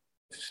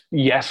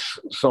 Yes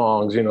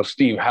songs,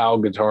 Steve Howe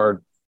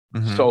guitar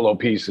solo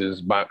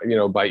pieces by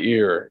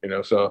ear,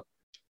 so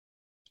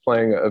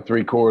playing a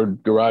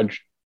 3-chord garage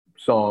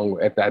song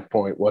at that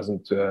point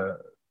wasn't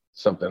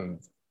something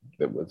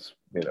that was,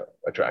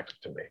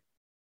 attractive to me.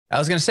 I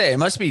was going to say, it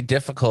must be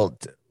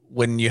difficult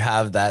when you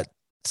have that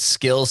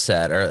skill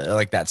set or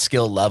like that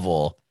skill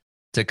level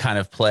to kind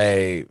of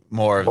play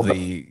more of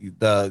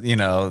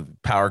the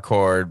power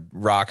chord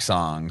rock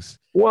songs.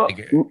 Well,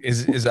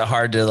 is it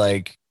hard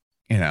to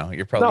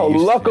you're probably no,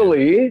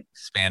 luckily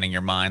expanding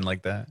your mind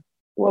like that.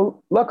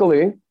 Well,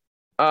 luckily,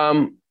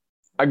 I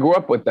grew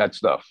up with that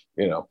stuff.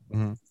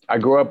 I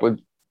grew up with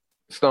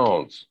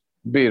Stones,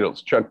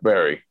 Beatles, Chuck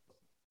Berry.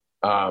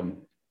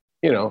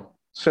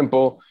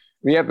 Simple.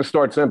 You have to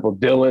start simple.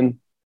 Dylan.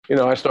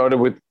 I started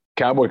with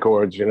cowboy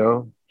chords.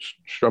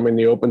 Strumming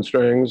the open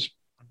strings,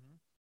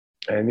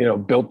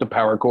 and built the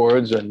power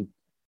chords, and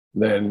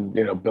then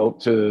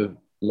built to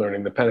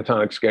learning the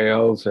pentatonic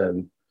scales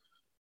and.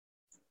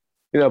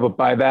 But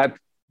by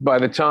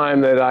the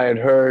time that I had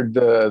heard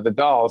the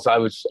Dolls, I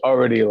was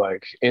already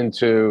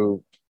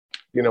into,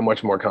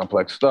 much more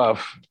complex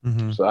stuff.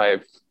 So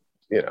I've,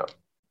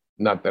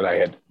 not that I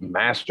had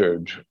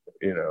mastered,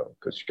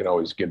 because you can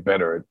always get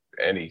better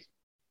at in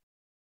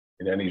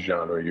any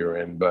genre you're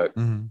in, but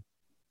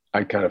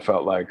I kind of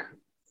felt like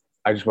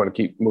I just want to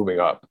keep moving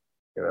up,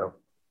 I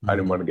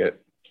didn't want to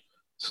get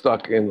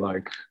stuck in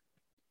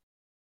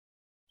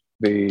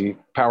the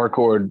power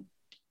chord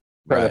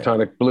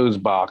pentatonic blues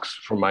box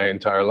for my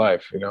entire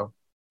life,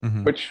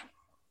 which,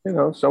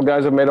 some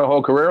guys have made a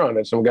whole career on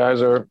it. Some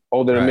guys are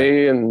older than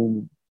me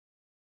and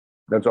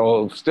that's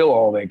still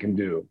all they can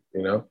do,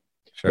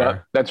 Sure.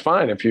 But that's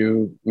fine. If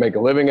you make a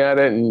living at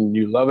it and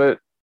you love it,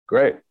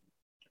 great.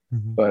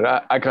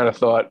 But I kind of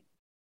thought,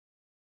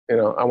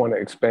 I want to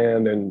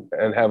expand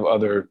and have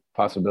other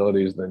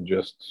possibilities than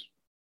just,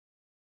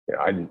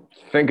 I didn't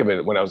think of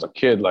it when I was a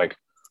kid,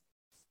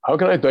 how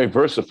can I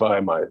diversify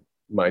my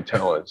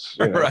talents?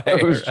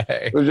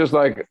 It was just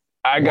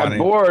I got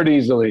bored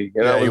easily.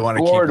 I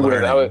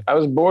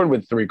was bored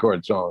with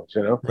 3-chord songs.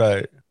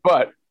 Right.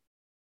 But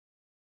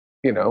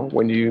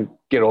when you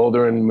get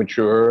older and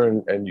mature,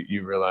 and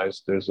you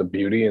realize there's a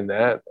beauty in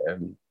that,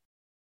 and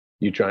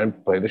you try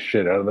and play the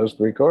shit out of those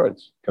 3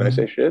 chords. Can I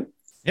say shit?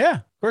 Yeah,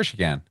 of course you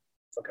can.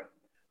 Okay.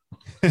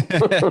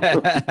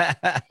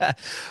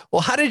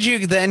 Well, how did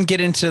you then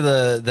get into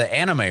the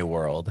anime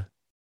world?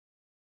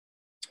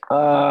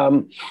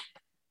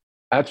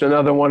 That's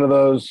another one of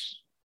those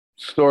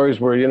stories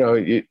where,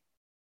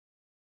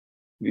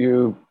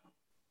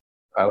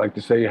 I like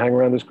to say you hang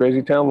around this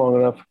crazy town long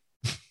enough.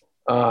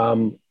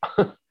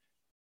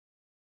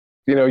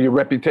 Your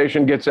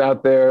reputation gets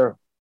out there.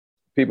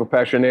 people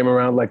pass your name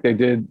around like they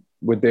did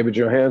with David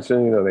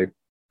Johansen. You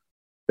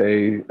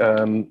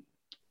know,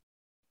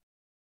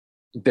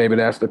 David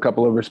asked a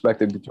couple of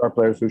respected guitar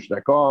players, who should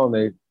I call? And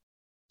they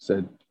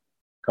said,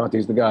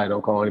 Conte's the guy.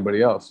 Don't call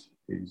anybody else.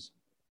 He's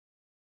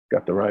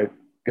got the right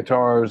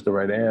guitars, the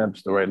right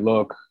amps, the right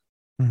look,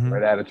 the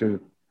right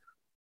attitude.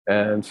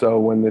 And so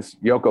when this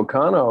Yoko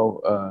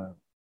Kanno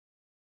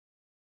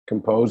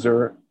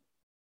composer,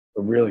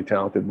 a really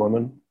talented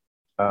woman,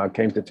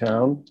 came to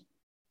town,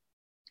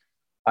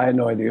 I had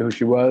no idea who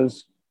she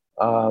was.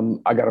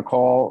 I got a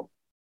call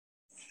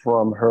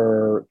from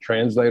her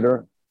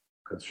translator,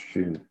 because she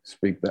didn't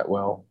speak that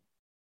well,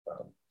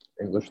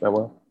 English that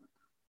well.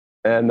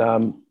 And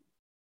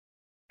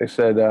they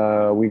said,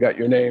 we got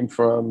your name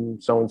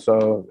from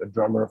so-and-so, a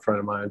drummer, a friend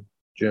of mine,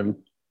 Jim.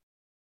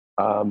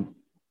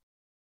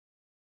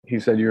 He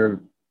said,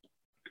 you're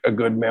a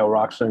good male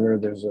rock singer.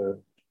 There's a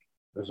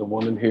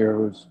woman here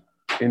who's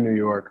in New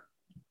York.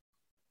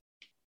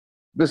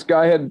 This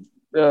guy had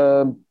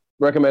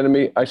recommended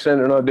me. I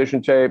sent an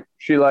audition tape.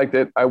 She liked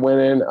it. I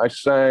went in, I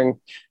sang.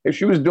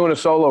 She was doing a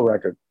solo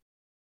record.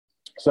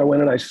 So I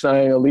went and I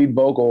sang a lead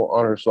vocal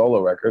on her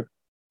solo record.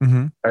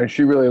 And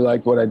she really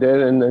liked what I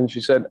did. And then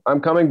she said,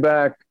 I'm coming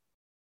back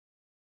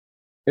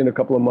in a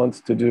couple of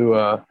months to do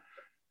a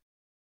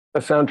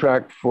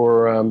soundtrack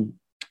for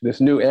this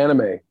new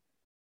anime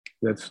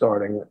that's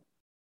starting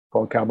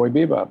called Cowboy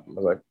Bebop. I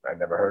was like, I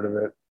never heard of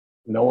it.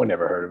 No one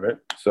ever heard of it.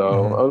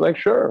 So I was like,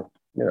 sure,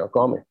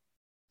 call me.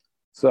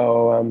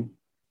 So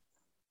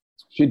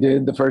she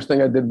did. The first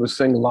thing I did was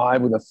sing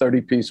live with a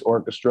 30-piece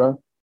orchestra,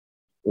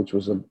 which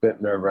was a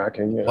bit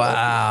nerve-wracking.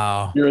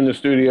 Wow. You're in the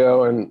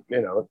studio, and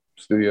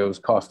studio's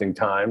costing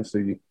time, so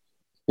you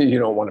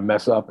don't want to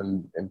mess up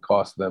and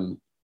cost them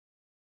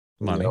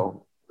money.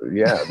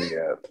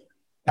 The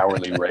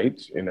hourly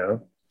rate.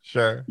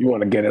 Sure. You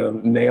want to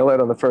nail it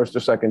on the first or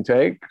second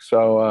take.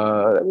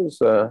 So that was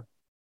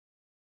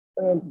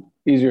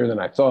easier than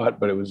I thought,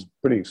 but it was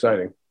pretty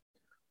exciting.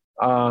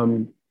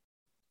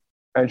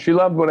 And she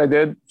loved what I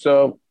did,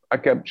 so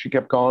she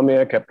kept calling me.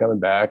 I kept coming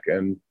back,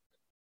 and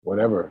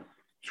whatever,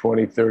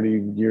 20,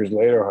 30 years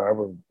later,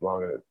 however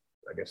long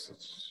I guess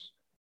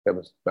that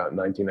was about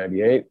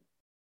 1998.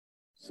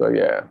 So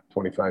yeah,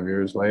 25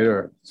 years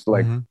later, it's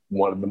like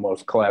one of the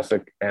most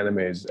classic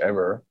animes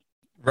ever.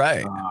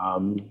 Right.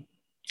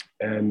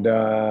 And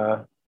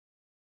the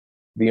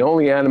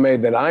only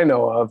anime that I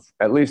know of,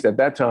 at least at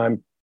that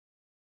time,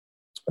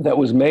 that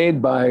was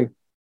made by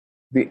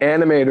the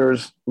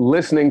animators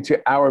listening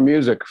to our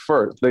music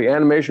first. The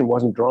animation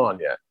wasn't drawn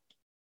yet.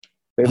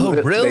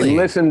 Really? They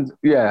listened,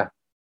 yeah.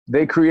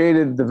 They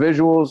created the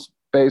visuals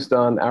based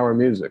on our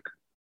music.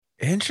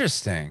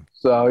 Interesting.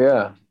 So,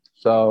 yeah.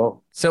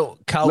 So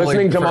Cowboy,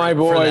 listening to my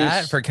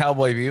voice. For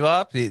Cowboy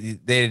Bebop,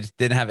 they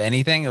didn't have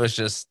anything? It was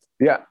just...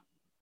 Yeah.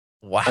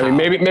 Wow. I mean,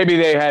 maybe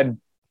they had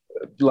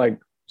like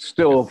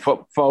still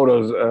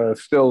photos,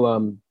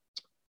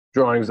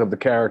 drawings of the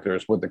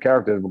characters, what the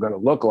characters were going to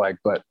look like,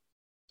 but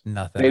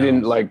nothing. They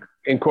didn't like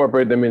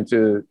incorporate them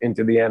into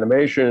the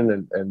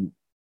animation and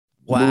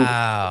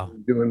wow,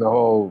 doing the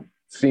whole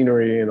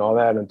scenery and all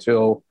that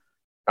until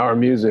our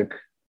music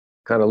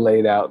kind of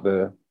laid out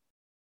the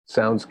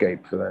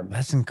soundscape for them.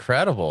 That's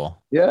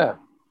incredible. Yeah.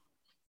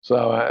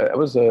 So it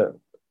was a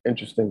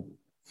interesting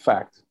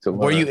fact to learn.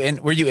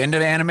 Were you into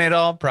anime at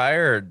all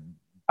prior?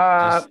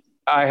 I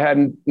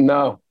hadn't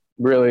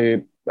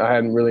really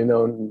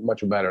known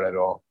much about it at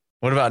all.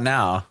 What about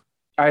now?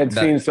 I had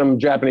seen some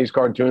Japanese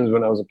cartoons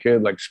when I was a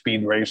kid, like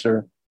Speed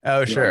Racer.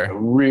 Oh, sure. The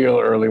real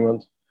early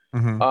ones.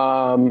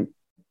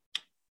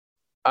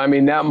 I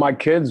mean, now my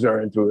kids are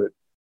into it.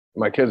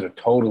 My kids are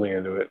totally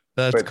into it.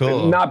 That's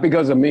cool. Not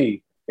because of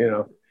me,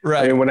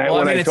 Right. I mean,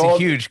 it's a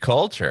huge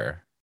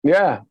culture.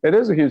 Yeah, it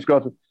is a huge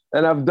culture.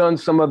 And I've done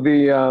some of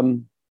the,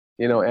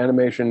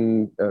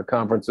 animation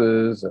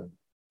conferences. And,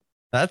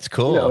 that's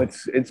cool.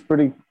 It's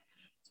pretty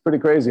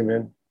crazy,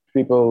 man.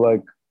 People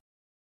like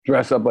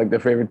dress up like their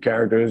favorite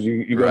characters.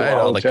 You go to a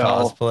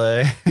hotel. The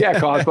cosplay. Yeah,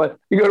 cosplay.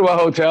 You go to a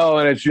hotel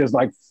and it's just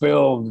like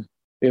filled,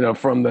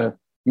 from the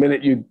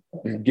minute you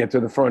get to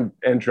the front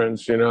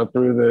entrance,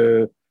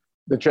 through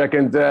the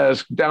check-in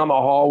desk, down the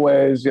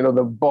hallways,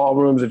 the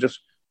ballrooms are just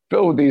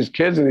filled with these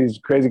kids in these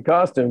crazy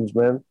costumes,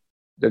 man.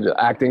 They're just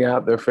acting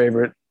out their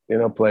favorite,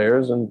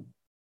 players. And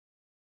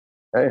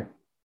hey,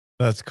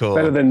 that's cool.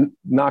 Better than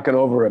knocking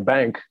over a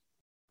bank.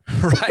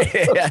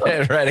 Right.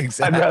 Yeah, right.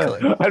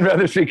 Exactly. I'd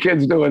rather see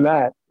kids doing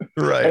that.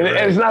 Right. And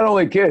it's not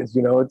only kids,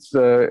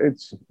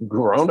 it's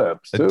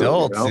grown-ups too.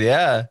 Adults.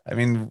 Yeah. I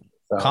mean,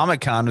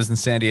 Comic-Con was in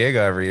San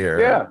Diego every year.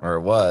 Yeah. Or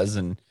it was.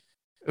 And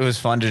it was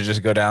fun to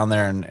just go down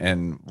there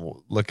and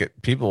look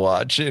at people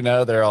watch,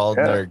 they're all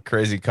in their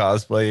crazy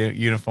cosplay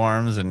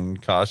uniforms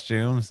and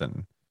costumes.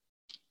 And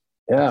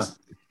it's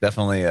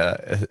definitely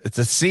it's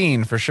a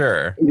scene for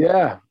sure.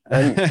 Yeah.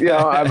 And,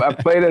 I've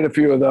played at a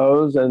few of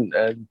those and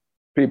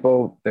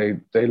people, they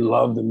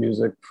love the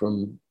music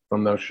from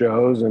those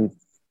shows. And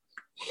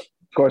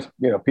of course,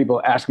 people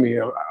ask me,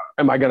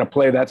 am I going to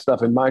play that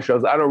stuff in my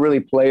shows? I don't really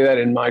play that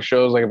in my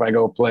shows. Like if I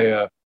go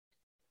play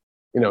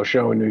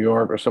show in New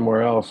York or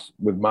somewhere else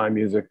with my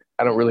music,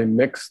 I don't really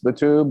mix the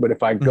two. But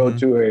if I go Mhm.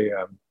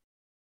 to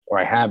or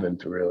I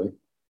haven't really,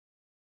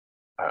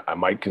 I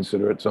might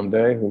consider it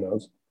someday. Who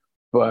knows?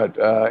 But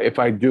if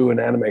I do an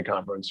anime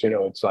conference,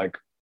 it's like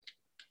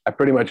I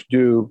pretty much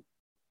do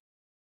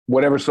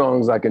whatever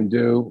songs I can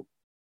do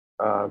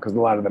because a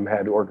lot of them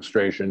had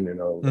orchestration,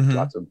 Mhm.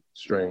 lots of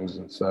strings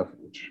and stuff,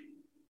 which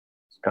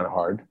is kind of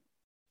hard.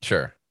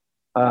 Sure.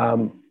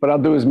 But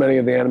I'll do as many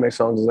of the anime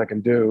songs as I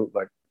can do,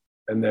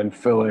 and then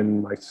fill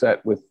in my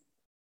set with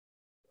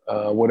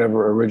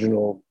whatever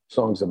original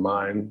songs of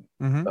mine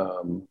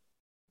Mhm.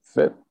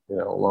 fit,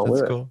 along That's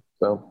with it. cool.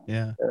 So,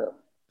 Yeah. yeah.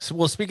 So,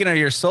 well, speaking of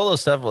your solo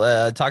stuff,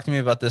 talk to me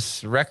about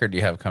this record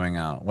you have coming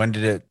out. When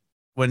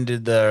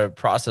did the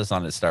process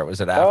on it start?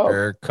 Was it Oh,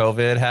 after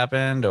COVID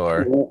happened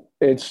or?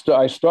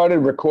 I started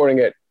recording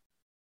it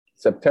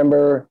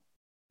September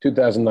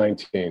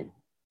 2019.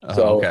 Oh,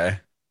 So okay.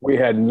 we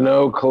had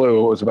no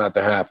clue what was about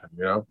to happen,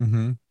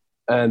 Mm-hmm.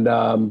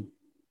 And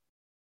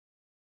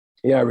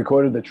yeah, I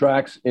recorded the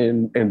tracks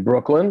in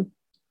Brooklyn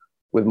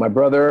with my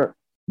brother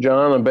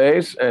John on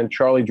bass and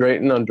Charlie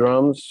Drayton on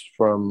drums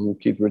from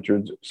Keith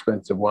Richards'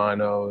 Expensive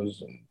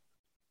Winos and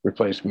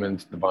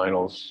Replacements, the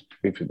Vinyls.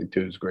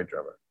 B-52 is a great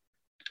drummer,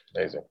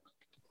 amazing.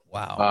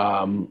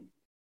 Wow.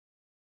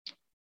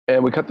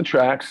 And we cut the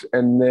tracks,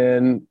 and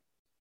then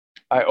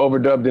I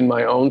overdubbed in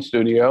my own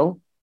studio.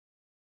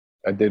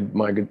 I did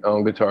my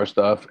own guitar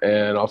stuff,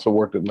 and also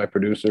worked with my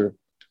producer,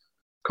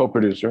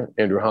 co-producer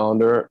Andrew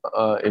Hollander,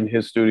 in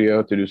his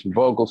studio to do some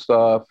vocal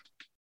stuff.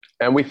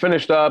 And we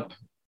finished up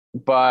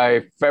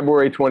by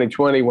February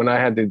 2020 when I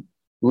had to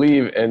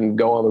leave and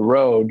go on the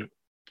road.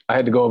 I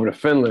had to go over to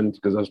Finland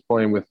because I was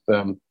playing with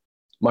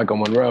Michael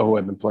Monroe, who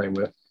I've been playing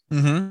with.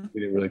 Mm-hmm. We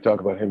didn't really talk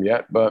about him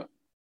yet, but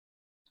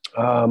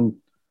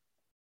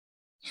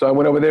so I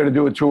went over there to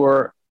do a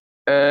tour,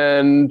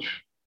 and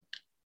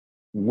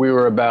we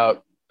were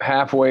about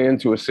halfway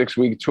into a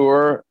 6-week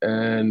tour,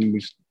 and we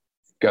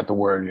got the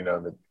word,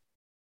 that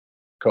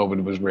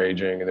COVID was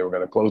raging and they were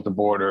going to close the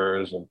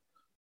borders. And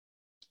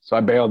so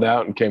I bailed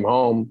out and came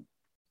home.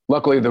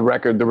 Luckily, the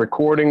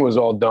recording was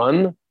all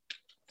done.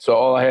 So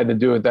all I had to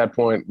do at that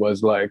point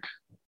was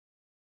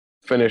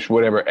finish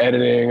whatever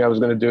editing I was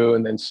going to do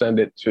and then send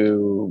it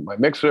to my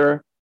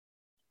mixer.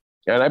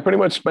 And I pretty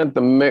much spent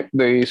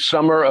the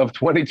summer of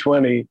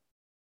 2020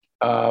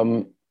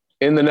 in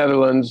the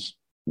Netherlands,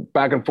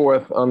 back and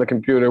forth on the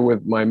computer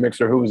with my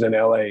mixer, who was in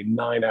LA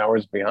 9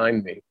 hours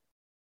behind me.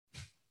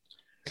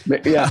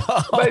 Yeah,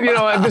 but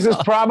this is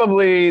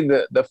probably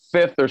the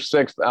fifth or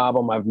sixth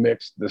album I've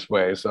mixed this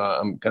way, so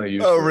I'm kind of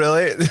used Oh, to it.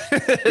 really?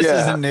 This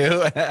Yeah, isn't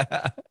new.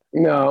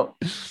 no,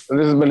 this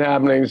has been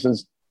happening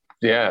since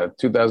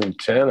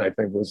 2010. I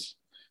think was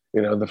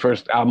the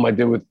first album I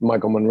did with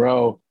Michael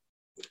Monroe.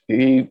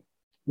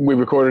 We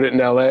recorded it in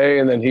LA,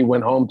 and then he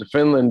went home to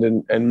Finland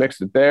and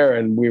mixed it there,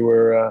 and we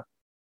were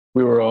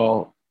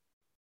all,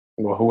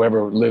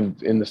 whoever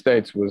lived in the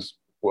States was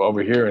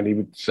over here, and he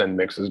would send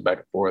mixes back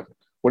and forth.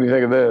 What do you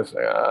think of this?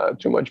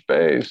 Too much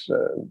bass,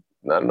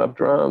 not enough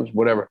drums,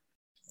 whatever.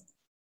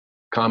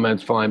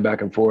 Comments flying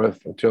back and forth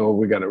until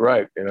we got it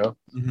right,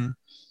 Mm-hmm.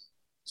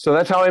 So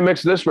that's how I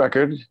mixed this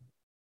record.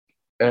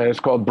 And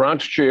it's called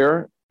Bronx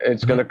Cheer.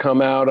 It's going to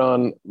come out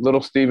on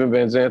Little Steven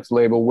Van Zant's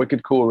label,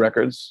 Wicked Cool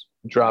Records.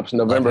 Drops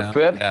November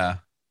 5th. Yeah.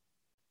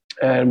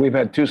 And we've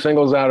had 2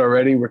 singles out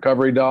already.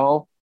 Recovery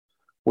Doll,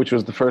 which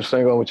was the first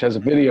single, which has a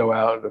video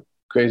out, a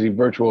crazy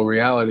virtual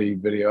reality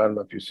video. I don't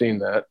know if you've seen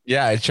that.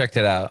 Yeah, I checked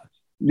it out.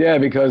 Yeah,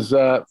 because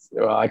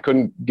I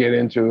couldn't get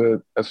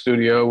into a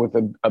studio with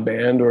a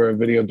band or a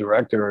video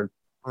director.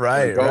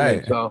 Right.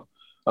 So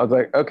I was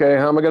like, okay,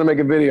 how am I going to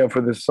make a video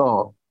for this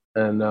song?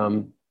 And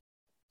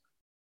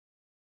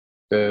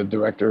the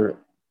director,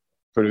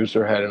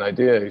 producer had an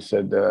idea. He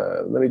said,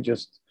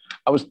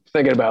 I was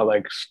thinking about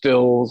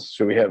stills.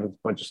 Should we have a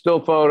bunch of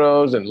still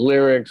photos and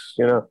lyrics,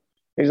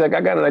 He's like,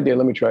 I got an idea.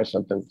 Let me try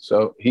something.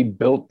 So he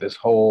built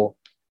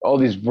all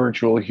these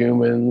virtual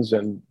humans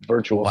and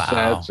virtual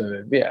sets.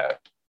 And yeah,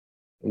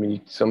 I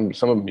mean, some of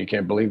them you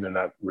can't believe they're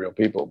not real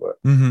people, but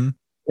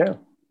yeah,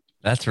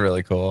 that's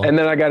really cool. And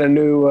then I got a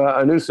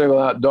new single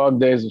out, Dog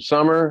Days of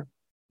Summer,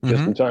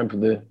 just in time for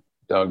the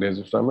Dog Days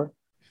of Summer.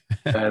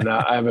 And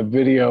I have a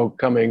video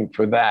coming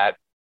for that,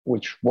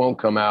 which won't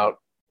come out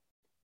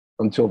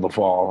until the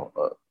fall,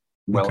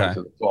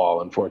 into the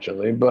fall,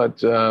 unfortunately.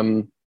 But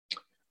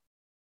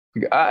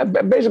I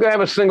basically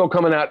have a single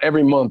coming out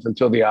every month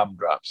until the album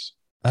drops.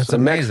 That's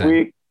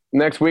amazing.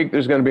 Next week,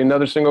 there's going to be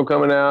another single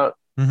coming out.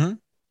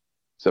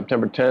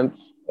 September 10th.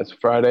 That's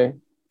Friday.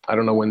 I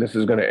don't know when this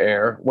is going to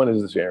air. When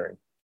is this airing?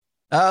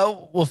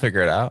 We'll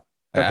figure it out.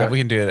 Okay. We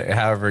can do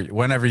it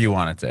whenever you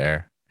want it to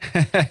air.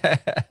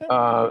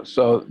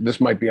 So this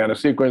might be out of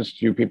sequence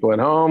to you people at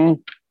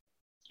home.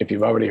 If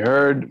you've already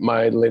heard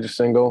my latest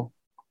single,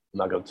 I'm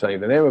not going to tell you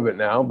the name of it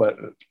now, but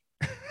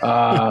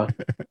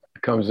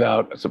comes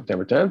out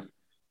September 10th.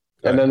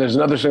 And then there's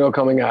another single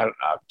coming out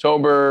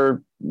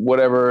October,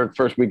 whatever,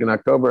 first week in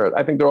October.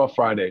 I think they're all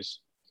Fridays.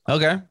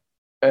 Okay.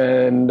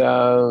 And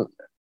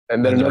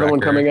and then And the another one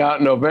record. coming out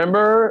in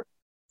November,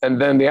 and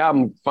then the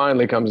album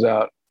finally comes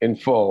out in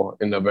full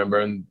in November,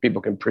 and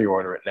people can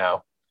pre-order it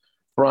now.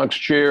 Bronx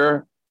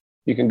Cheer.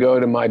 You can go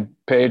to my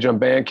page on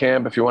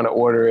Bandcamp if you want to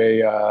order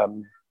a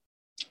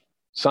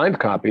signed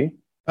copy.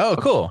 Oh,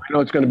 cool. I know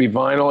it's going to be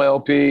vinyl,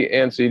 LP,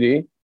 and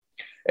CD,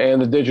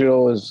 and the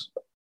digital is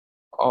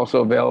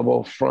also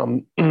available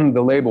from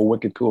the label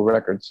Wicked Cool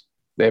Records.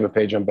 They have a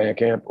page on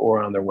Bandcamp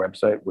or on their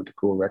website,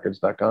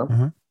 wickedcoolrecords.com.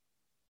 Mm-hmm.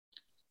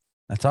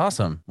 That's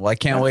awesome. Well, I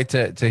can't wait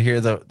to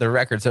hear the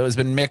record. So it's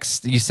been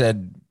mixed. You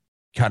said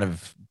kind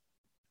of,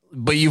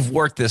 but you've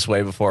worked this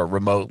way before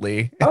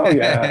remotely. Oh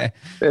yeah,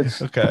 it's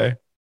okay.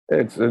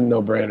 It's a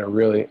no-brainer,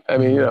 really. I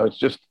mean, it's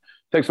just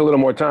takes a little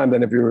more time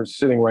than if you were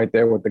sitting right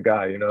there with the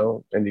guy,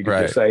 and you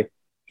could just say,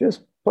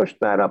 just push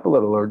that up a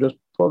little or just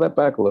pull that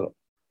back a little.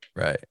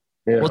 Right.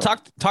 Well,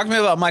 talk to me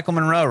about Michael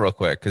Monroe real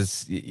quick,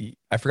 because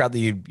I forgot that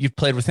you've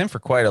played with him for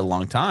quite a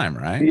long time,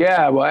 right?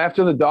 Yeah. Well,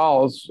 after the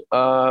Dolls,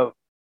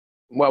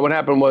 what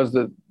happened was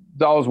the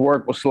Dolls'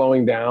 work was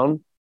slowing down,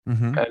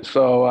 and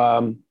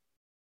so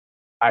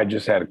I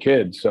just had a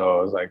kid, so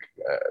I was like,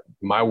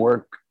 my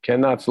work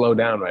cannot slow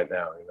down right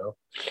now.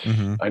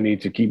 I need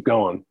to keep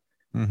going,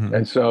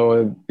 and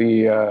so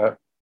the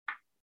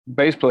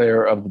bass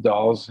player of the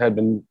Dolls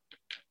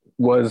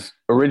was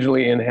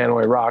originally in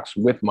Hanoi Rocks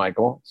with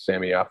Michael,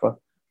 Sammy Yaffa.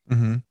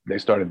 They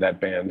started that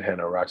band,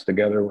 Hanoi Rocks,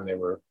 together when they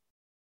were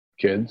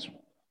kids.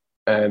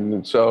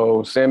 And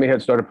so Sammy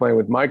had started playing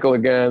with Michael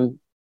again.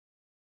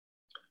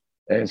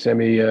 And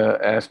Sammy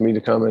asked me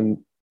to come and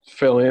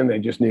fill in. They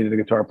just needed a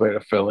guitar player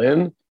to fill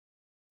in.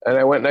 And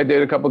I went and I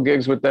did a couple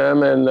gigs with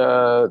them, and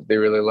they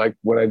really liked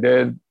what I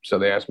did. So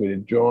they asked me to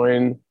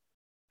join.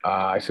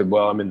 I said,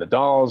 well, I'm in the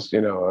Dolls.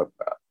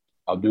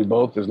 I'll do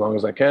both as long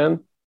as I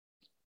can.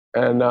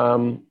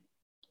 And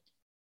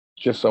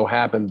just so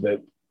happened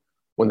that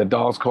when the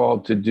Dolls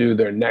called to do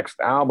their next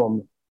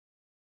album,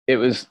 it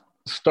was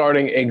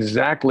starting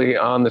exactly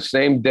on the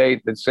same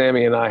date that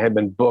Sammy and I had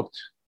been booked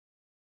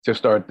to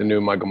start the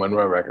new Michael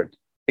Monroe record.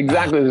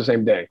 Exactly the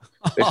same day.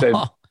 They said,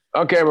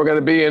 okay, we're going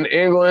to be in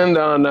England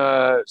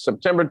on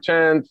September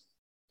 10th.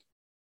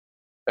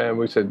 And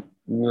we said,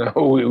 no,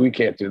 we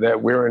can't do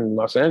that. We're in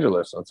Los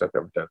Angeles on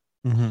September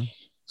 10th.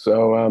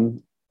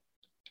 So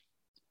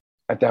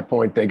at that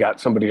point, they got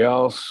somebody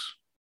else.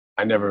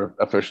 I never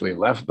officially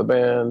left the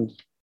band.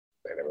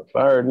 They never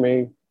fired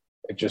me.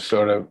 It just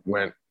sort of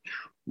went,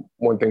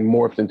 one thing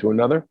morphed into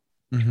another.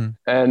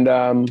 And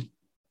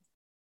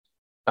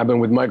I've been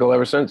with Michael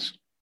ever since,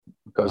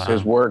 because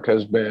his work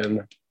has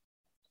been,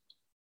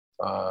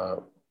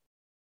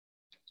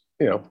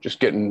 just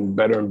getting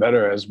better and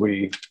better as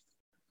we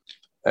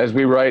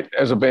write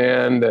as a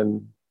band,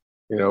 and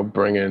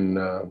bring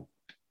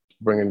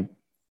in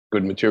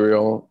good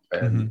material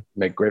and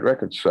make great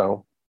records.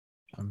 So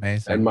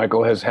amazing. And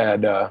Michael has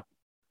had a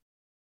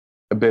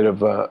bit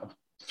of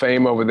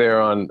fame over there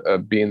on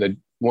being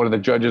one of the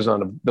judges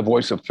on The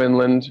Voice of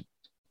Finland.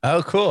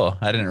 Oh, cool!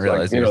 I didn't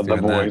realize The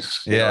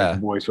Voice. Yeah, The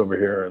Voice over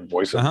here and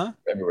Voice of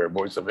everywhere.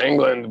 Voice of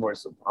England,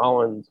 Voice of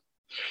Holland.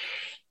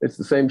 It's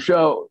the same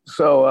show.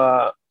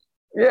 So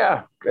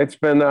it's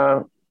been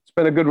a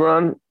good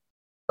run.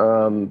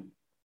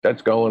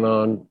 That's going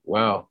on.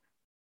 Wow.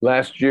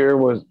 Last year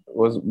would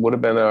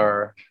have been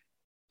our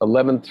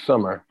 11th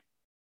summer,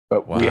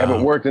 but we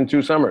haven't worked in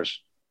 2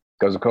 summers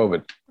because of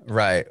COVID.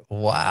 Right.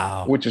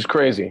 Wow. Which is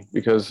crazy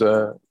because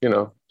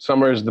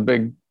summer is the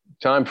big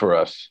time for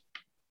us.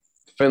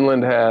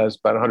 Finland has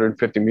about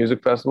 150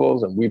 music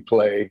festivals, and we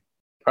play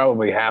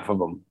probably half of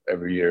them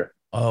every year.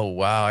 Oh,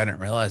 wow. I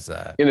didn't realize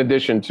that. In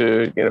addition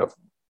to,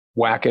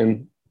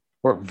 Wacken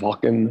or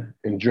Wacken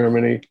in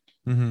Germany,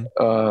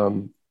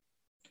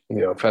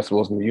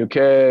 festivals in the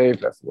UK,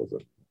 festivals in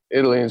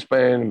Italy and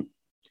Spain.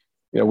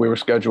 We were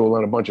scheduled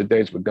on a bunch of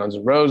dates with Guns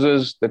N'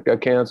 Roses that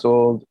got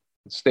canceled,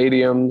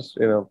 stadiums,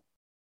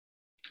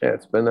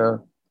 it's been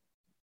a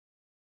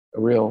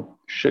real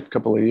shit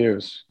couple of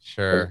years.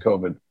 Sure. Because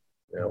of COVID.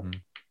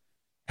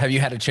 Have you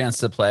had a chance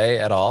to play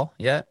at all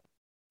yet?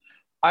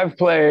 I've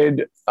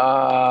played,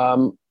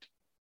 let's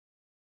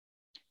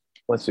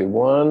see,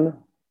 1,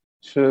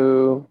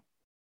 2.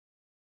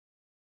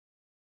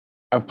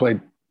 I've played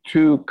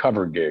 2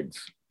 cover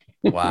gigs.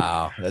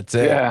 Wow, that's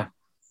it.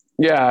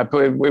 Yeah. I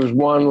played. It was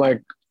one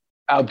like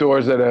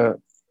outdoors at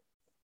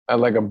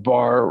like a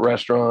bar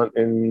restaurant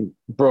in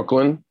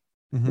Brooklyn.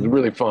 It was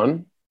really fun.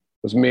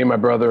 It was me and my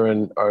brother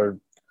and our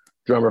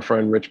drummer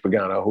friend Rich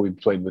Pagano, who we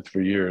played with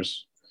for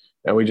years,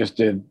 and we just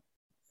did,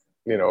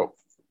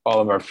 all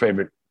of our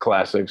favorite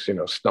classics.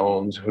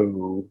 Stones,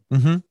 Who,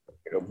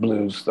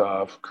 blues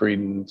stuff,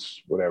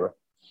 Creedence, whatever.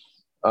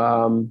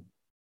 And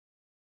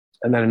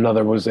then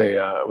another was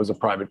a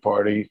private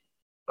party,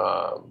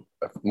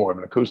 more of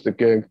an acoustic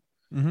gig.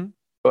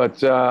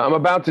 But I'm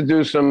about to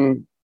do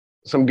some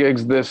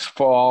gigs this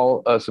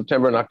fall,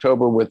 September and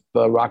October, with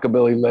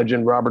rockabilly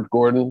legend Robert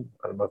Gordon.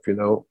 I don't know if you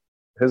know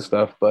his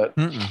stuff, but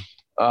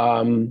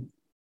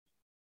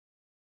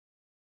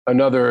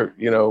another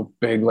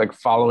big like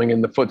following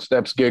in the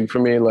footsteps gig for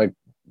me, like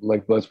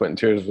Blood, Sweat and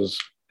Tears was,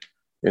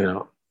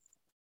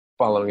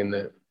 following in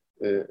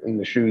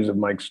the shoes of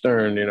Mike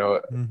Stern.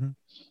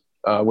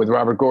 Mm-hmm. With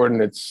Robert Gordon,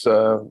 it's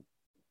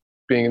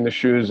being in the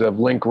shoes of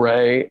Link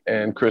Wray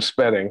and Chris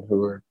Spedding,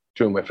 who are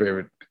two of my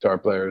favorite guitar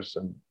players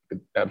and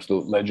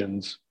absolute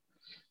legends.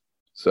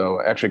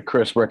 So actually,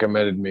 Chris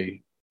recommended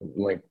me.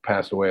 Link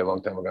passed away a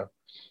long time ago,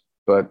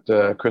 but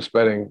Chris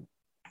Spedding,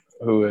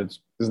 who is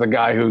the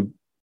guy who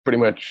pretty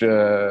much, I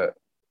don't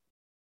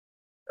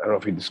know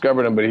if he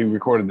discovered him, but he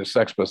recorded the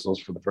Sex Pistols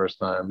for the first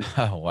time.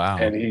 Oh, wow.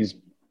 And he's,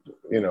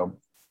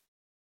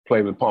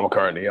 played with Paul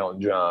McCartney,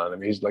 Elton John. I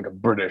mean, he's like a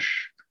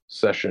British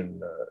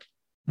session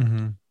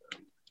Mm-hmm.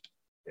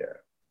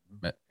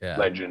 Yeah.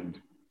 legend.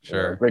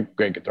 Sure.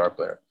 Great guitar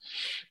player.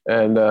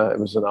 And it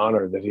was an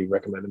honor that he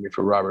recommended me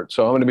for Robert.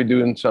 So I'm going to be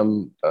doing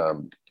some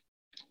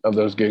of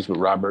those gigs with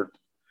Robert,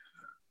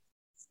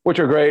 which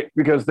are great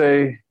because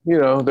they're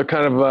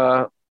kind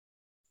of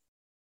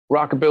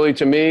rockabilly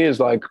to me is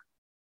like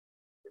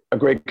a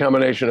great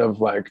combination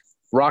of like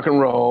rock and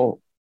roll,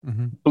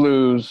 mm-hmm.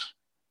 blues,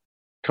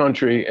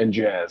 country, and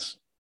jazz.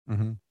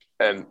 Mm-hmm.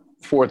 And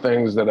four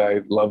things that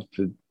I love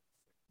to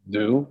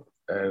do,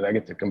 and I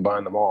get to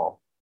combine them all.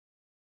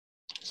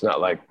 It's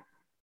not like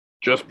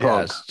just punk.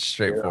 Yeah, it's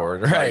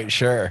straightforward. Right,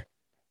 sure.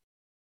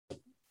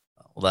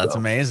 Well, that's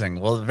amazing.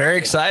 Well, very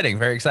exciting.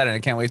 Very exciting. I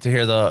can't wait to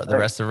hear the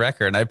rest of the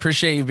record. And I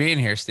appreciate you being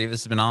here, Steve.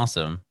 This has been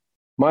awesome.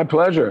 My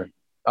pleasure.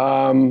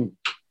 Let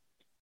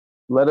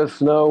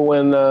us know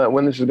when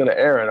this is going to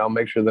air, and I'll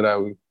make sure that I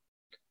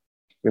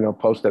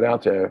post it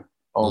out there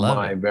on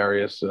my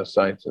various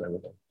sites and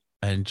everything.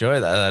 I enjoy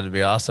that. That'd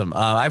be awesome.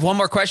 I have one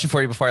more question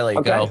for you before I let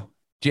you go.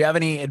 Do you have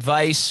any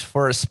advice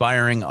for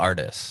aspiring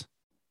artists?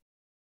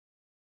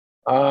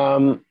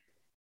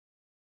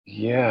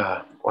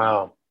 Yeah.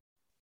 Wow.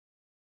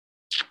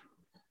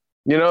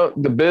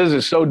 The biz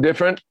is so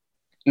different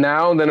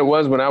now than it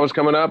was when I was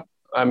coming up.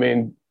 I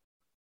mean,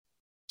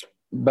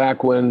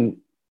 back when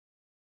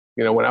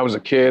I was a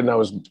kid and I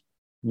was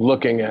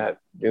looking at,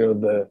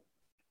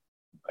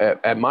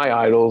 at my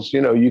idols,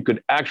 you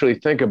could actually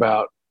think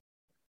about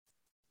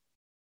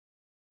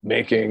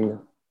making,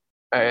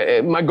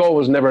 my goal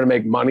was never to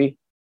make money.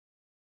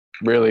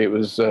 Really, it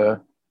was,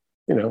 to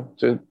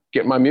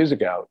get my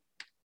music out.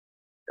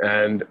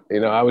 And,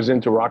 I was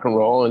into rock and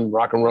roll, and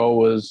rock and roll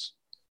was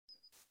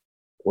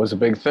a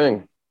big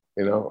thing,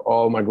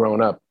 all my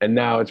growing up. And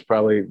now it's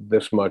probably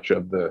this much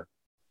of the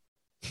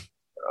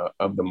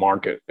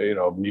market,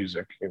 of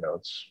music.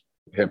 It's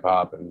hip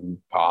hop and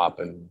pop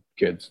and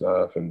kid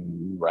stuff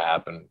and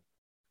rap and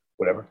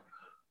whatever.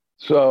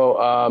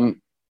 So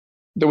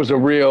there was a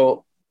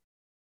real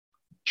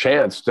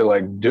chance to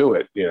like do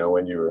it,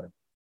 when you were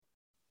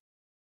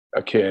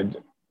a kid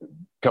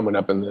coming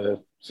up in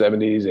the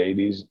 70s,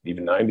 80s,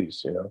 even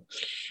 90s,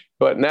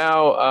 But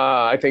now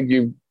I think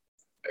you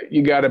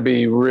got to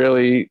be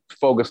really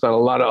focused on a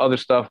lot of other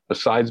stuff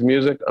besides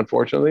music,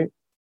 unfortunately,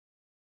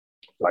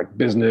 like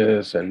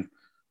business and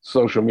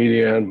social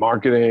media and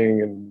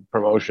marketing and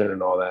promotion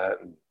and all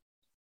that, and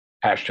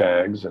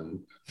hashtags and,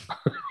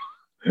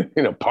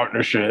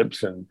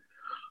 partnerships. And,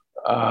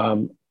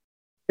 I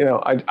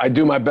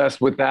do my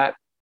best with that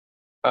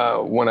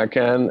when I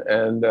can.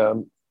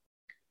 And,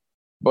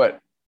 but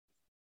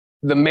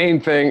the main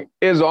thing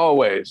is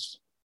always,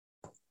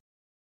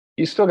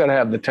 you still got to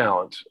have the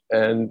talent.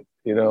 And,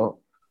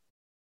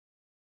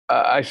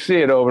 I see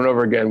it over and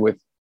over again with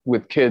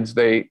kids.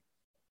 They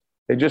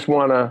just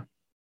want to,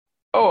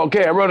 oh,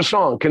 okay, I wrote a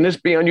song. Can this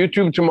be on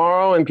YouTube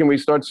tomorrow? And can we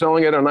start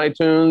selling it on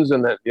iTunes?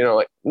 And that,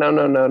 like,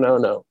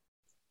 no.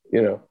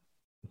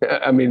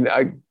 I mean,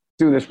 I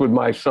do this with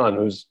my son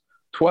who's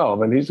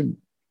 12, and he's a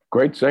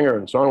great singer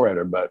and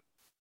songwriter, but,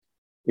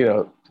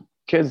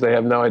 kids, they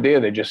have no idea.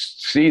 They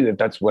just see that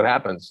that's what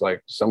happens.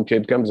 Like some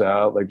kid comes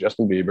out, like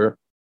Justin Bieber,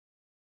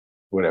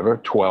 whatever,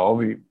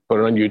 12, you put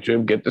it on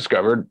YouTube, get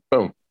discovered,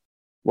 boom.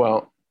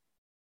 Well,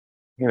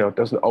 it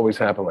doesn't always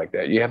happen like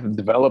that. You have to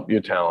develop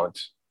your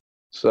talent.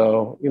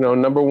 So,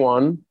 number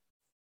one,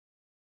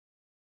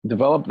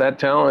 develop that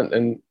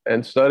talent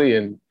and study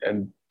and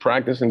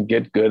practice and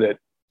get good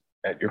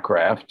at your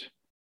craft.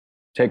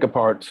 Take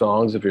apart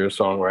songs if you're a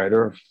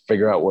songwriter,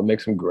 figure out what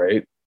makes them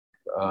great.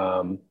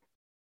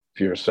 If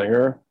you're a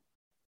singer,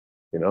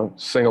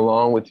 sing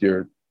along with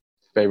your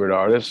favorite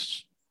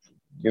artists.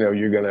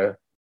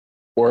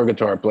 Or a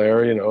guitar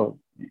player, it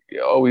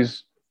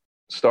always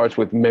starts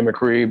with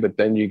mimicry, but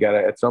then you got to,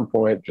 at some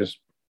point,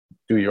 just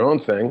do your own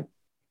thing.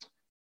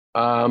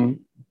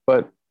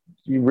 But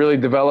you really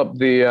develop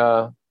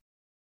the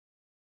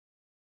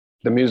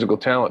musical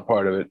talent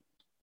part of it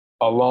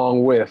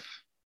along with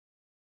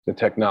the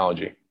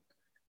technology.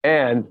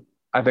 And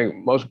I think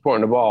most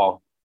important of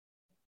all,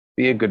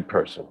 be a good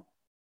person,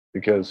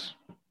 because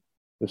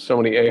there's so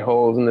many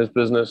a-holes in this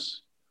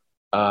business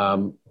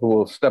who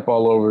will step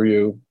all over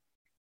you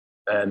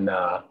and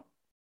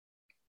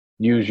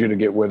use you to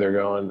get where they're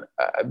going.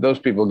 Those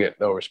people get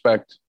no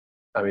respect.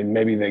 I mean,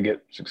 maybe they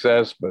get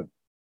success, but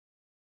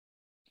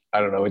I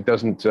don't know. It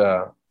doesn't,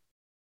 in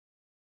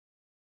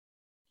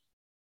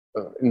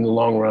the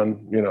long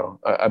run,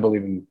 I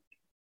believe in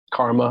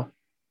karma,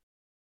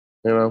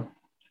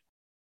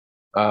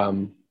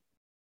 And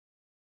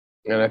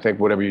I think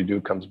whatever you do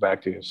comes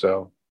back to you.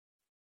 So,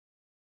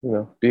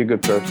 be a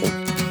good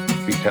person,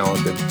 be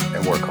talented,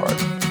 and work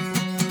hard.